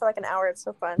recording for like an hour. It's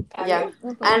so fun. Yeah.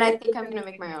 And I think I'm going to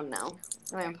make my own now.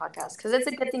 My own podcast. Because it's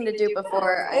a good thing to do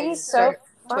before It I is so start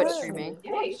fun. Twitch streaming.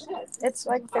 Yeah, you should. It's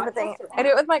like my favorite thing. I do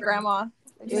it with my grandma.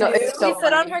 No, it's so We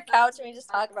sit on funny. her couch and we just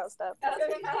talk about stuff.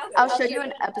 I'll show you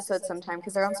an episode sometime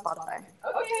because they're on Spotify.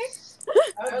 Okay.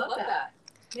 I would love that.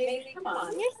 Maybe, come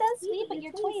on. You're so sweet, but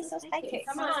your toy is so spiky. Okay,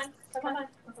 come on.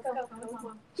 Let's go.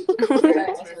 Come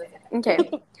on. Okay.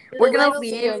 We're going to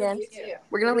See you leave. again. You too.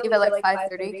 We're gonna leave at like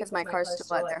 5:30 because my car's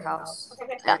still at their house.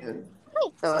 Okay. And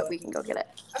so we can go get it.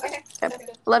 Okay. Okay.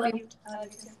 Love you.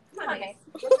 Come on, guys.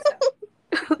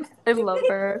 I love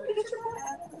her.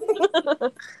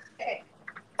 Okay.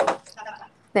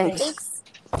 Thanks.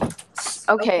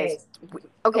 Okay.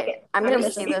 Okay. I'm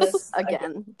gonna say this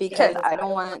again because I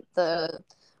don't want the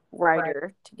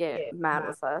writer to get mad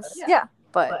with us. Yeah.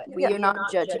 But we are not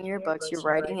judging your books. Your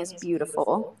writing is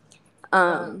beautiful.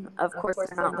 Of course,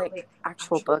 they're not like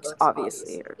actual books,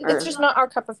 obviously. It's just not our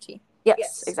cup of tea.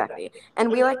 Yes, exactly.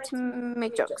 And we like to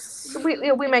make jokes. We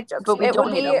make jokes, but we it don't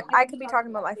would hate be. them. I could be talking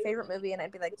about my favorite movie, and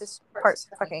I'd be like, "This part's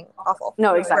fucking awful."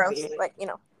 No, exactly. Gross. Like, you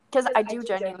know. Because I do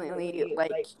genuinely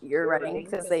like your writing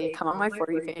because they come on my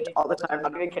For You page all the time.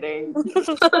 I'm not even kidding.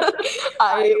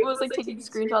 I was like taking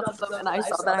screenshots of them and I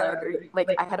saw that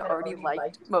I had already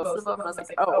liked most of them and I was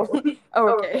like, oh,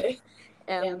 okay.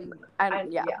 And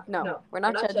we're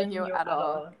not judging you at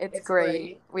all. It's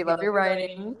great. We love your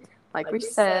writing, like we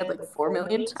said, like 4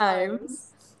 million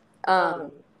times. And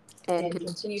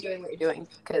continue doing what you're doing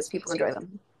because people enjoy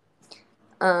them.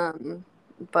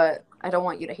 But I don't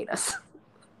want you to hate us.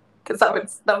 Because that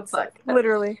would suck.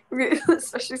 Literally.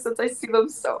 Especially since I see them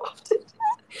so often.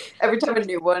 Every time a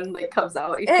new one like comes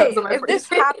out, it Hey, comes on my if this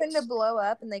page. happened to blow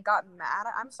up and they got mad,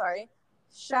 I'm sorry.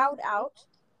 Shout out.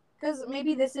 Because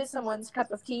maybe this is someone's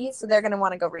cup of tea, so they're going to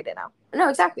want to go read it now. No,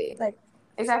 exactly. Like,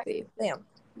 exactly. Damn.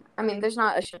 I mean, there's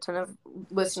not a shit ton of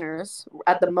listeners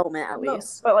at the moment, at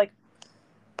least. But, like,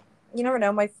 you never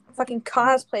know. My fucking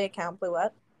cosplay account blew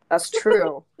up. That's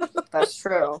true. That's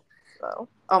true. So.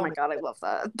 Oh my god, I love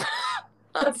that.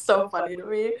 That's so funny to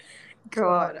me.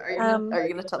 God, are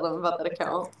you gonna tell them about that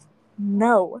account?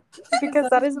 No, because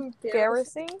that is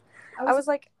embarrassing. I was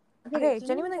like, okay,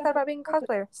 genuinely thought about being a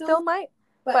cosplayer. Still might,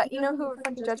 but you know who would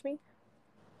come to judge me?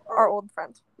 Our old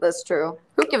friends. That's true.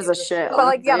 Who gives a shit? But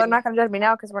like, yeah, they're not gonna judge me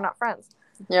now because we're not friends.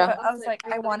 Yeah. But I was like,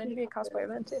 I wanted to be a cosplayer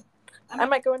then too. I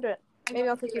might go into it. Maybe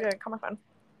I'll take you to Comic-Con.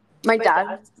 My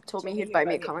dad told me he'd buy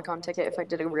me a Comic-Con ticket if I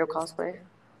did a real cosplay.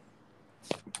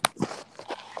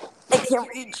 I can't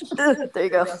reach. There you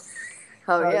go.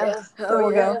 Oh yeah. There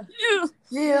we go.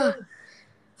 Yeah.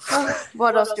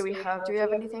 What else do we have? Do we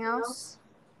have anything else?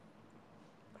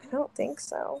 I don't think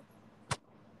so.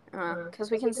 Because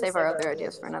we can save our other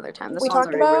ideas for another time. This We one's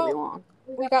talked already about- really long.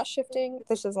 We got shifting.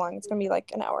 This is long. It's gonna be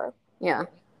like an hour. Yeah.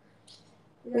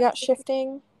 We got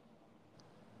shifting.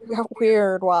 We got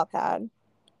weird wattpad.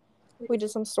 We did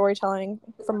some storytelling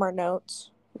from our notes.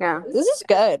 Yeah. This is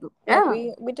good. Yeah.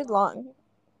 Like, we did long.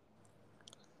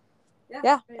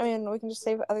 Yeah. I mean, we can just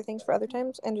save other things for other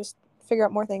times and just figure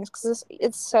out more things because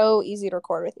it's so easy to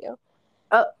record with you.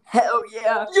 Oh, hell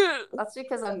yeah. That's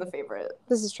because I'm the favorite.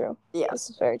 This is true. Yeah. This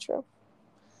is very true.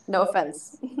 No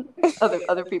offense.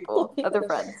 other people, other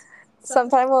friends.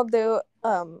 Sometime we'll do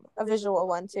a visual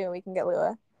one too. We can get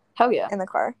Lua Hell yeah. in the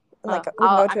car and like we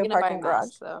I'm can go to a gonna buy parking garage.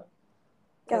 mask, though.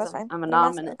 Yeah, that's fine. I'm a Wear a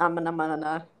mask. nominee. I'm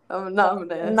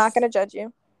I'm not gonna judge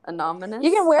you. Anonymous?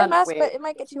 You can wear a mask, wait. but it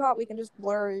might get too hot. We can just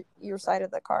blur your side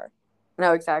of the car.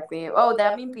 No, exactly. Oh,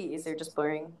 that would be easier, just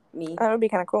blurring me. That would be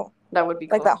kind of cool. That would be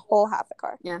cool. Like that whole half the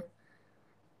car.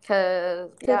 Cause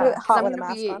do it hot with a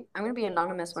mask on. I'm gonna be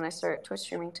anonymous when I start Twitch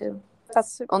streaming too.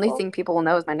 That's super Only cool. thing people will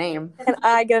know is my name. And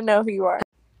I gotta know who you are.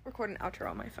 Record an outro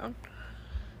on my phone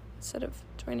instead of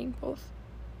joining both.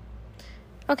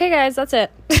 Okay, guys, that's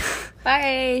it.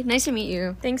 Bye. Nice to meet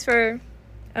you. Thanks for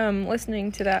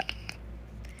listening to that.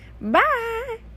 Bye.